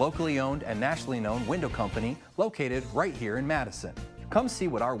 your locally owned and nationally known window company located right here in Madison. Come see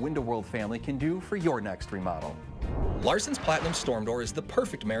what our Window World family can do for your next remodel. Larson's Platinum Storm Door is the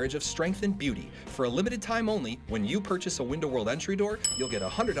perfect marriage of strength and beauty. For a limited time only, when you purchase a Window World entry door, you'll get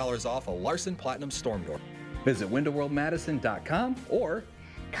 $100 off a Larson Platinum Storm Door. Visit windowworldmadison.com or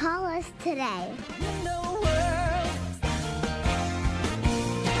call us today.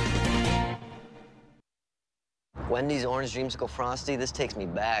 Wendy's Orange Dreamsicle Frosty, this takes me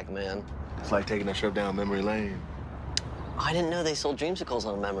back, man. It's like taking a trip down memory lane. I didn't know they sold dreamsicles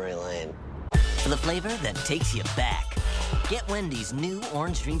on memory lane. For the flavor that takes you back. Get Wendy's new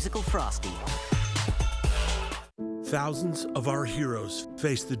Orange Dreamsicle Frosty. Thousands of our heroes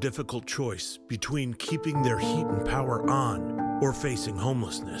face the difficult choice between keeping their heat and power on or facing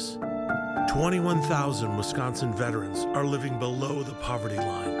homelessness. 21,000 Wisconsin veterans are living below the poverty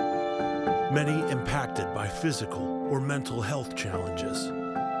line, many impacted by physical or mental health challenges.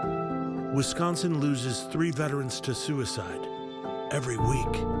 Wisconsin loses 3 veterans to suicide every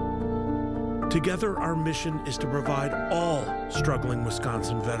week. Together, our mission is to provide all struggling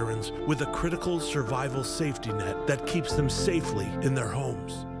Wisconsin veterans with a critical survival safety net that keeps them safely in their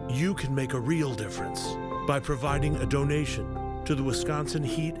homes. You can make a real difference by providing a donation to the Wisconsin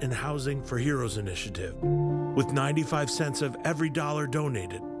Heat and Housing for Heroes initiative, with 95 cents of every dollar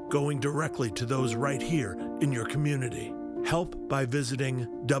donated going directly to those right here in your community. Help by visiting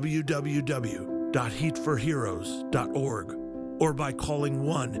www.heatforheroes.org. or by calling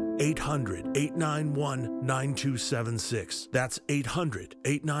 1-800-891-9276. That's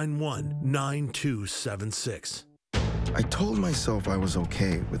 800-891-9276. I told myself I was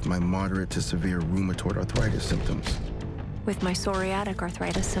okay with my moderate to severe rheumatoid arthritis symptoms. With my psoriatic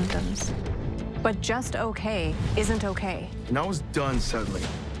arthritis symptoms. But just okay isn't okay. And I was done settling.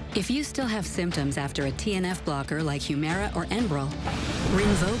 If you still have symptoms after a TNF blocker like Humira or Enbrel,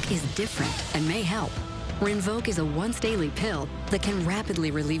 Rinvoq is different and may help. Rinvoq is a once-daily pill that can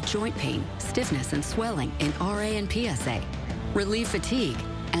rapidly relieve joint pain, stiffness, and swelling in RA and PSA, relieve fatigue,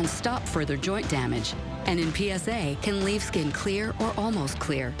 and stop further joint damage, and in PSA can leave skin clear or almost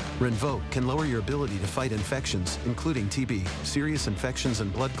clear. Rinvoq can lower your ability to fight infections, including TB, serious infections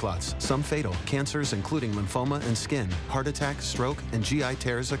and blood clots, some fatal, cancers including lymphoma and skin, heart attack, stroke, and GI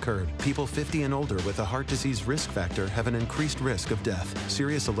tears occurred. People 50 and older with a heart disease risk factor have an increased risk of death.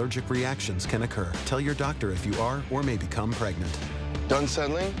 Serious allergic reactions can occur. Tell your doctor if you are or may become pregnant. Done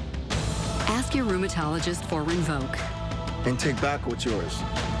settling? Ask your rheumatologist for Rinvoq. And take back what's yours.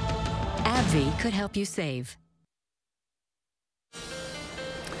 AbbVie could help you save.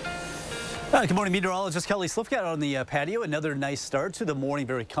 Good morning, meteorologist Kelly Slifka out on the patio. Another nice start to the morning.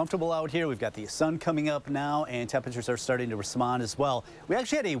 Very comfortable out here. We've got the sun coming up now, and temperatures are starting to respond as well. We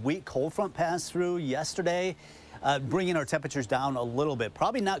actually had a weak cold front pass through yesterday, bringing our temperatures down a little bit.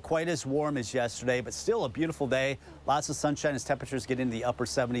 Probably not quite as warm as yesterday, but still a beautiful day. Lots of sunshine as temperatures get into the upper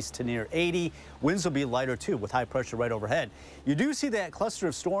 70s to near 80. Winds will be lighter, too, with high pressure right overhead. You do see that cluster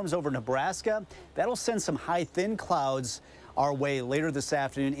of storms over Nebraska. That'll send some high, thin clouds our way later this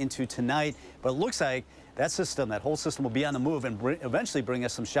afternoon into tonight. But it looks like that whole system will be on the move and eventually bring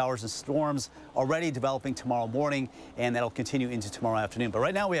us some showers and storms already developing tomorrow morning, and that'll continue into tomorrow afternoon. But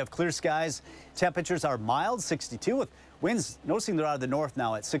right now we have clear skies. Temperatures are mild, 62, with winds noticing they're out of the north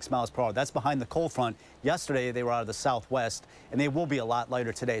now at 6 miles per hour. That's behind the cold front. Yesterday they were out of the southwest, and they will be a lot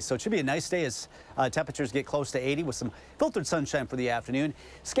lighter today. So it should be a nice day as temperatures get close to 80 with some filtered sunshine for the afternoon.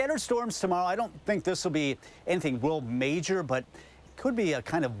 Scattered storms tomorrow. I don't think this will be anything real major, but could be a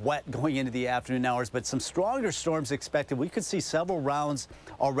kind of wet going into the afternoon hours, but some stronger storms expected. We could see several rounds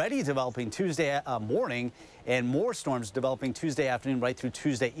already developing Tuesday morning and more storms developing Tuesday afternoon right through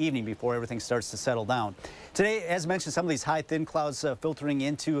Tuesday evening before everything starts to settle down. Today, as mentioned, some of these high thin clouds filtering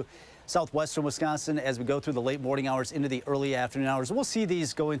into southwestern Wisconsin as we go through the late morning hours into the early afternoon hours. We'll see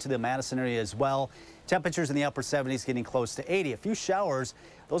these go into the Madison area as well. Temperatures in the upper 70s getting close to 80. A few showers,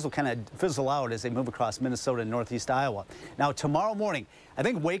 those will kind of fizzle out as they move across Minnesota and northeast Iowa. Now, tomorrow morning, I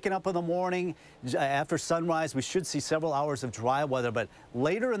think waking up in the morning after sunrise, we should see several hours of dry weather, but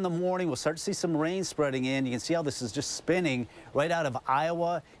later in the morning, we'll start to see some rain spreading in. You can see how this is just spinning right out of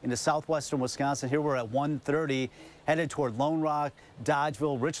Iowa into southwestern Wisconsin. Here we're at 1:30, headed toward Lone Rock,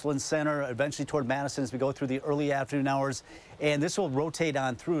 Dodgeville, Richland Center, eventually toward Madison as we go through the early afternoon hours. And this will rotate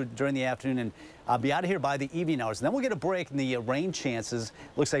on through during the afternoon and be out of here by the evening hours. And then we'll get a break in the rain chances,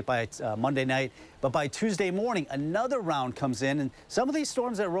 looks like by Monday night. But by Tuesday morning, another round comes in. And some of these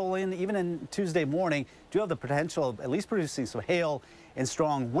storms that roll in, even in Tuesday morning, do have the potential of at least producing some hail and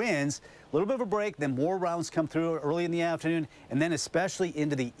strong winds. A little bit of a break, then more rounds come through early in the afternoon, and then especially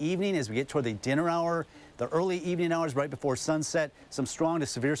into the evening as we get toward the dinner hour, the early evening hours right before sunset, some strong to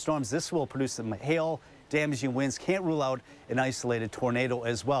severe storms. This will produce some hail, damaging winds. Can't rule out an isolated tornado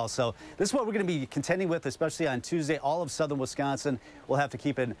as well. So this is what we're going to be contending with, especially on Tuesday. All of southern Wisconsin will have to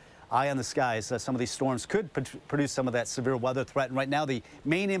keep an eye on the skies. Some of these storms could produce some of that severe weather threat. And right now, the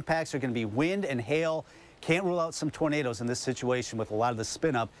main impacts are going to be wind and hail. Can't rule out some tornadoes in this situation with a lot of the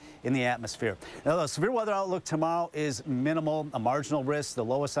spin up in the atmosphere. Now, the severe weather outlook tomorrow is minimal, a marginal risk, the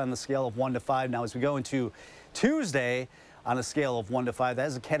lowest on the scale of 1 to 5. Now, as we go into Tuesday, on a scale of 1 to 5, that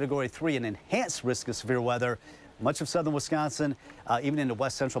is a Category 3, an enhanced risk of severe weather. Much of southern Wisconsin, even into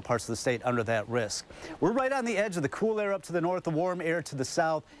west central parts of the state, under that risk. We're right on the edge of the cool air up to the north, the warm air to the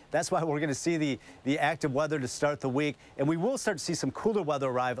south. That's why we're going to see the active weather to start the week. And we will start to see some cooler weather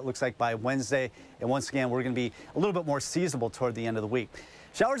arrive, it looks like, by Wednesday. And once again, we're going to be a little bit more seasonable toward the end of the week.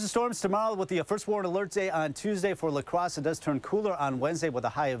 Showers and storms tomorrow with the first warning alert day on Tuesday for La Crosse. It does turn cooler on Wednesday with a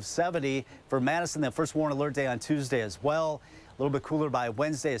high of 70. For Madison, the first warning alert day on Tuesday as well. A little bit cooler by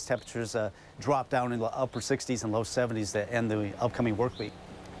Wednesday as temperatures drop down into the upper 60s and low 70s to end the upcoming work week.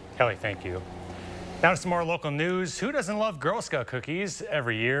 Kelly, thank you. Now to some more local news. Who doesn't love Girl Scout cookies?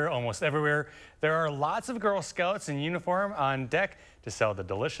 Every year, almost everywhere, there are lots of Girl Scouts in uniform on deck to sell the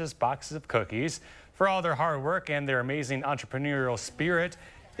delicious boxes of cookies. For all their hard work and their amazing entrepreneurial spirit,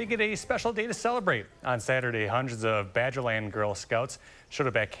 they get a special day to celebrate. On Saturday, hundreds of Badgerland Girl Scouts showed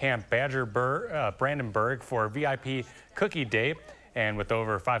up at Camp Brandenburg for VIP Cookie Day, and with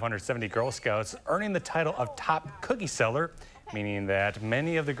over 570 Girl Scouts earning the title of top cookie seller, meaning that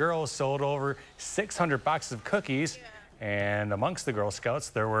many of the girls sold over 600 boxes of cookies, and amongst the Girl Scouts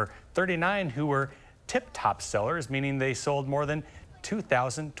there were 39 who were tip-top sellers, meaning they sold more than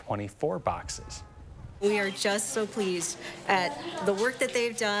 2,024 boxes. We are just so pleased at the work that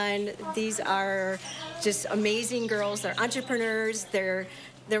they've done. These are just amazing girls. They're entrepreneurs. They're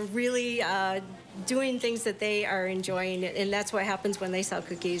really doing things that they are enjoying, and that's what happens when they sell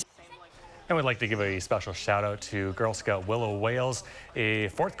cookies. And we'd like to give a special shout out to Girl Scout Willow Wales, a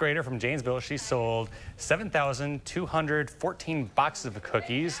 4th grader from Janesville. She sold 7,214 boxes of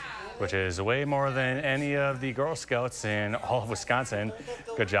cookies, which is way more than any of the Girl Scouts in all of Wisconsin.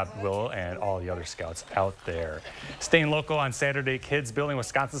 Good job, Willow, and all the other scouts out there. Staying local on Saturday, Kids Building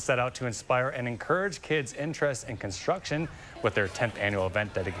Wisconsin set out to inspire and encourage kids' interest in construction with their 10th annual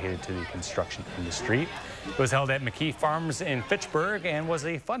event dedicated to the construction industry. It was held at McKee Farms in Fitchburg and was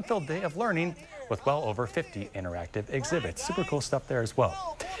a fun-filled day of learning with well over 50 interactive exhibits. Super cool stuff there as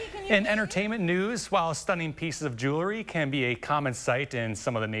well. In entertainment news, while stunning pieces of jewelry can be a common sight in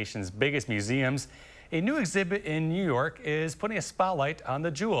some of the nation's biggest museums, a new exhibit in New York is putting a spotlight on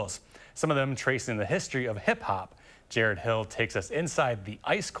the jewels, some of them tracing the history of hip-hop. Jared Hill takes us inside the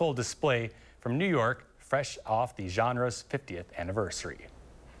ice-cold display from New York, fresh off the genre's 50th anniversary.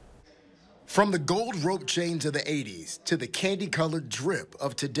 From the gold rope chains of the 80s to the candy-colored drip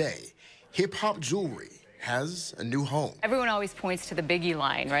of today, hip-hop jewelry has a new home. Everyone always points to the Biggie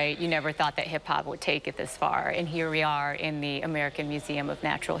line, right? You never thought that hip-hop would take it this far. And here we are in the American Museum of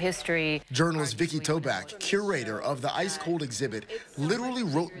Natural History. Journalist Vicky Toback, curator of the Ice Cold exhibit, literally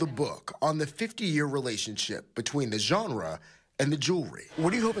wrote the book on the 50-year relationship between the genre and the jewelry.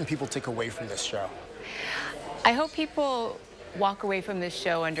 What are you hoping people take away from this show? I hope people walk away from this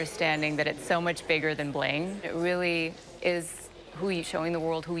show understanding that it's so much bigger than bling. It really is showing the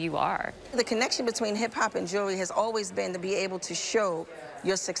world who you are. The connection between hip-hop and jewelry has always been to be able to show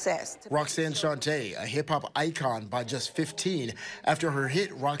your success. Roxanne Shante, a hip-hop icon by just 15, after her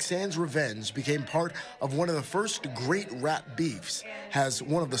hit Roxanne's Revenge became part of one of the first great rap beefs, has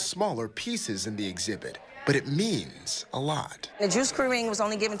one of the smaller pieces in the exhibit. But it means a lot. The Juice Crew ring was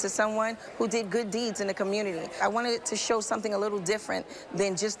only given to someone who did good deeds in the community. I wanted it to show something a little different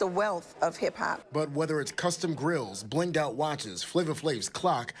than just the wealth of hip-hop. But whether it's custom grills, blinged-out watches, Flavor Flav's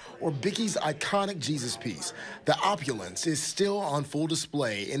clock, or Biggie's iconic Jesus piece, the opulence is still on full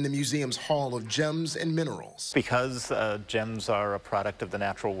display in the museum's Hall of Gems and Minerals. Because gems are a product of the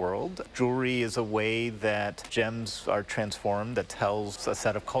natural world, jewelry is a way that gems are transformed that tells a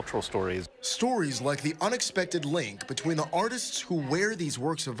set of cultural stories. Stories like the unexpected link between the artists who wear these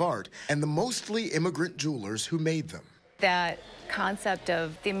works of art and the mostly immigrant jewelers who made them. That concept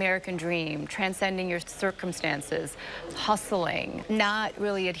of the American dream, transcending your circumstances, hustling, not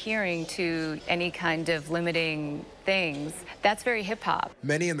really adhering to any kind of limiting things, that's very hip-hop.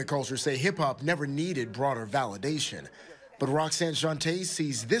 Many in the culture say hip-hop never needed broader validation, but Roxanne Shante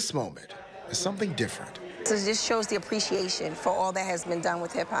sees this moment as something different. So this shows the appreciation for all that has been done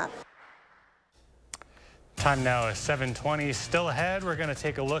with hip-hop. Time now is 7:20. Still ahead, we're going to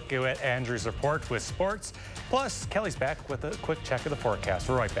take a look at Andrew's report with sports. Plus, Kelly's back with a quick check of the forecast.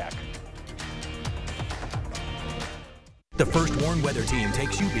 We're right back. The First Warn Weather Team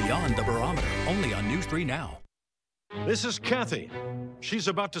takes you beyond the barometer, only on News 3 Now. This is Kathy. She's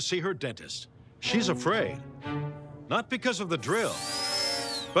about to see her dentist. She's afraid. Not because of the drill,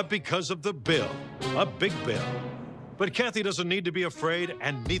 but because of the bill. A big bill. But Kathy doesn't need to be afraid,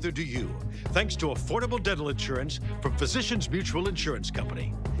 and neither do you, thanks to affordable dental insurance from Physicians Mutual Insurance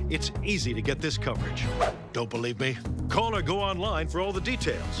Company. It's easy to get this coverage. Don't believe me? Call or go online for all the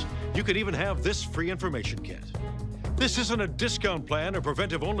details. You could even have this free information kit. This isn't a discount plan or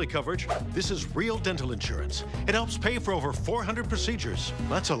preventive-only coverage. This is real dental insurance. It helps pay for over 400 procedures.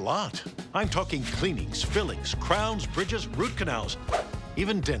 That's a lot. I'm talking cleanings, fillings, crowns, bridges, root canals,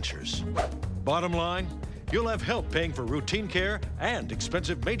 even dentures. Bottom line, you'll have help paying for routine care and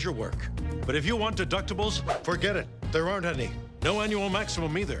expensive major work. But if you want deductibles, forget it. There aren't any. No annual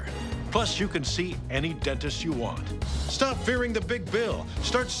maximum either. Plus, you can see any dentist you want. Stop fearing the big bill.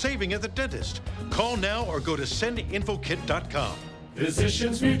 Start saving at the dentist. Call now or go to sendinfokit.com.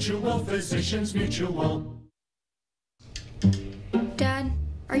 Physicians Mutual, Physicians Mutual. Dad,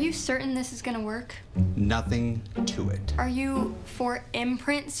 are you certain this is gonna work? Nothing to it. Are you for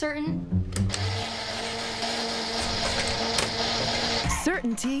imprint certain?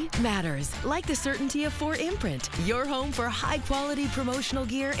 Certainty matters, like the certainty of 4imprint, your home for high-quality promotional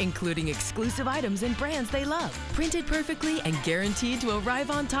gear, including exclusive items and brands they love. Printed perfectly and guaranteed to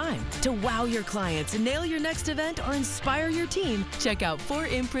arrive on time. To wow your clients, nail your next event, or inspire your team, check out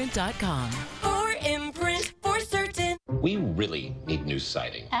 4imprint.com. 4imprint, for certain. We really need new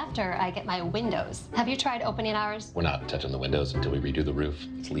siding. After I get my windows. Have you tried opening ours? We're not touching the windows until we redo the roof.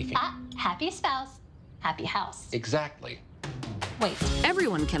 It's leaking. Happy spouse, happy house. Exactly. Wait.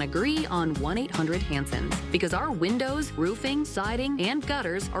 Everyone can agree on 1-800-HANSON's because our windows, roofing, siding, and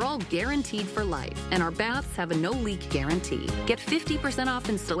gutters are all guaranteed for life, and our baths have a no-leak guarantee. Get 50% off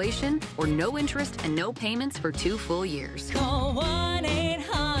installation or no interest and no payments for 2 full years. Call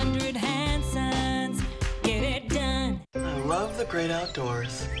 1-800-HANSON's. Get it done. I love the great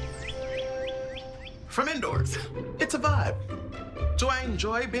outdoors. From indoors. It's a vibe. Do I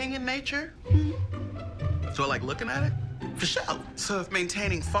enjoy being in nature? Do I like looking at it? For sure. So if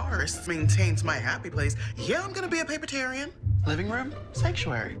maintaining forests maintains my happy place, yeah, I'm gonna be a papertarian. Living room,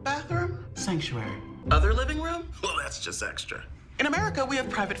 sanctuary. Bathroom, sanctuary. Other living room? Well, that's just extra. In America, we have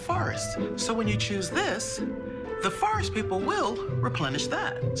private forests. So when you choose this, the forest people will replenish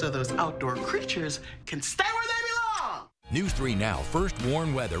that. So those outdoor creatures can stay where they belong. News 3 Now First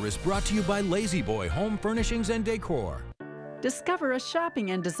Warn Weather is brought to you by Lazy Boy Home Furnishings and Decor. Discover a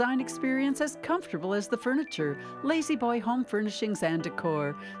shopping and design experience as comfortable as the furniture. Lazy Boy Home Furnishings and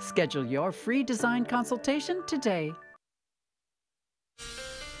Decor. Schedule your free design consultation today.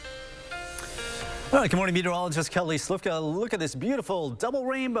 All right, good morning, meteorologist Kelly Slifka. Look at this beautiful double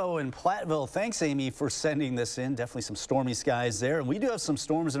rainbow in Platteville. Thanks, Amy, for sending this in. Definitely some stormy skies there. And we do have some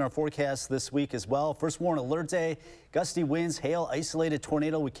storms in our forecast this week as well. First warn alert day, gusty winds, hail, isolated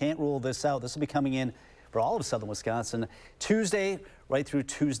tornado. We can't rule this out. This will be coming in for all of southern Wisconsin Tuesday right through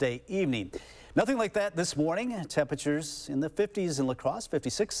Tuesday evening. Nothing like that this morning. Temperatures in the 50s in La Crosse,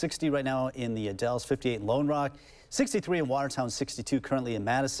 56, 60 right now in the Dells, 58 in Lone Rock, 63 in Watertown, 62 currently in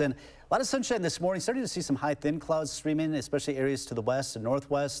Madison. A lot of sunshine this morning. Starting to see some high thin clouds stream in, especially areas to the west and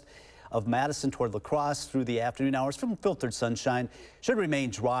northwest of Madison toward La Crosse through the afternoon hours from filtered sunshine. Should remain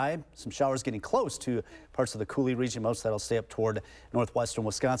dry. Some showers getting close to parts of the Coulee region. Most of that will stay up toward northwestern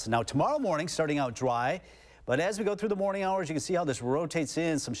Wisconsin. Now tomorrow morning starting out dry. But as we go through the morning hours, you can see how this rotates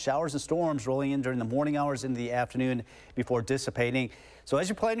in. Some showers and storms rolling in during the morning hours into the afternoon before dissipating. So as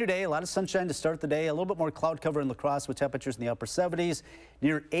you plan your day, a lot of sunshine to start the day. A little bit more cloud cover in La Crosse with temperatures in the upper 70s.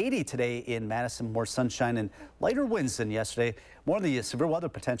 Near 80 today in Madison. More sunshine and lighter winds than yesterday. More of the severe weather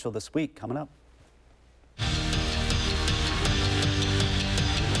potential this week coming up.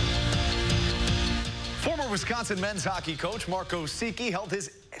 Former Wisconsin men's hockey coach Marco Siki held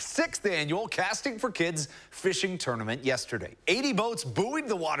his 6th annual Casting for Kids fishing tournament yesterday. 80 boats buoyed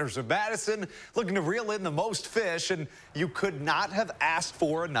the waters of Madison, looking to reel in the most fish, and you could not have asked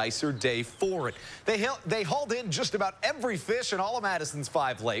for a nicer day for it. They hauled in just about every fish in all of Madison's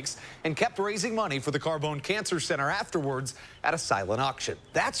 5 lakes and kept raising money for the Carbone Cancer Center afterwards at a silent auction.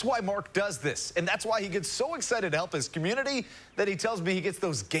 That's why Mark does this, and that's why he gets so excited to help his community that he tells me he gets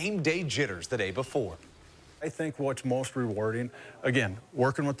those game day jitters the day before. I think what's most rewarding, again,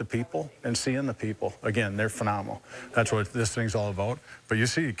 working with the people and seeing the people. Again, they're phenomenal. That's what this thing's all about. But you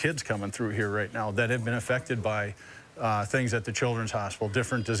see kids coming through here right now that have been affected by things at the Children's Hospital,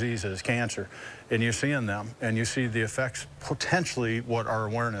 different diseases, cancer. And you're seeing them, and you see the effects, potentially what our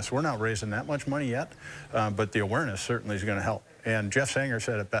awareness. We're not raising that much money yet, but the awareness certainly is going to help. And Jeff Sanger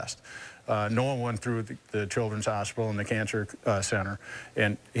said it best. No one went through the Children's Hospital and the Cancer Center,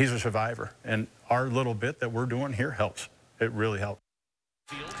 and he's a survivor. And our little bit that we're doing here helps. It really helps.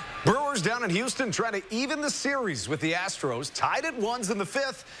 Brewers down in Houston trying to even the series with the Astros, tied at 1s in the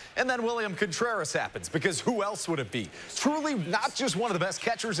 5th, and then William Contreras happens, because who else would it be? Truly not just one of the best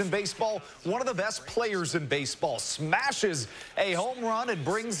catchers in baseball, one of the best players in baseball. Smashes a home run and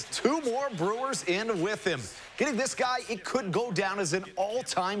brings 2 more Brewers in with him. Getting this guy, it could go down as an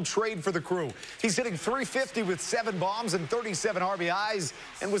all-time trade for the Crew. He's hitting .350 with 7 bombs and 37 RBIs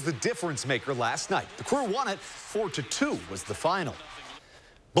and was the difference maker last night. The Crew won it. 4-2 was the final.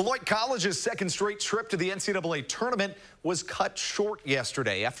 Beloit College's 2nd straight trip to the NCAA tournament was cut short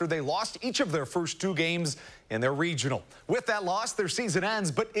yesterday after they lost each of their first 2 games in their regional. With that loss, their season ends,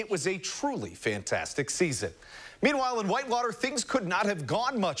 but it was a truly fantastic season. Meanwhile, in Whitewater, things could not have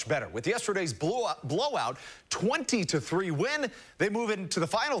gone much better. With yesterday's blowout 20-3 win, they move into the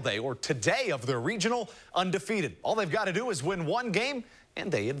final day, or today, of their regional undefeated. All they've got to do is win 1 game,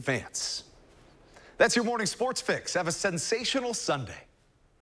 and they advance. That's your morning sports fix. Have a sensational Sunday.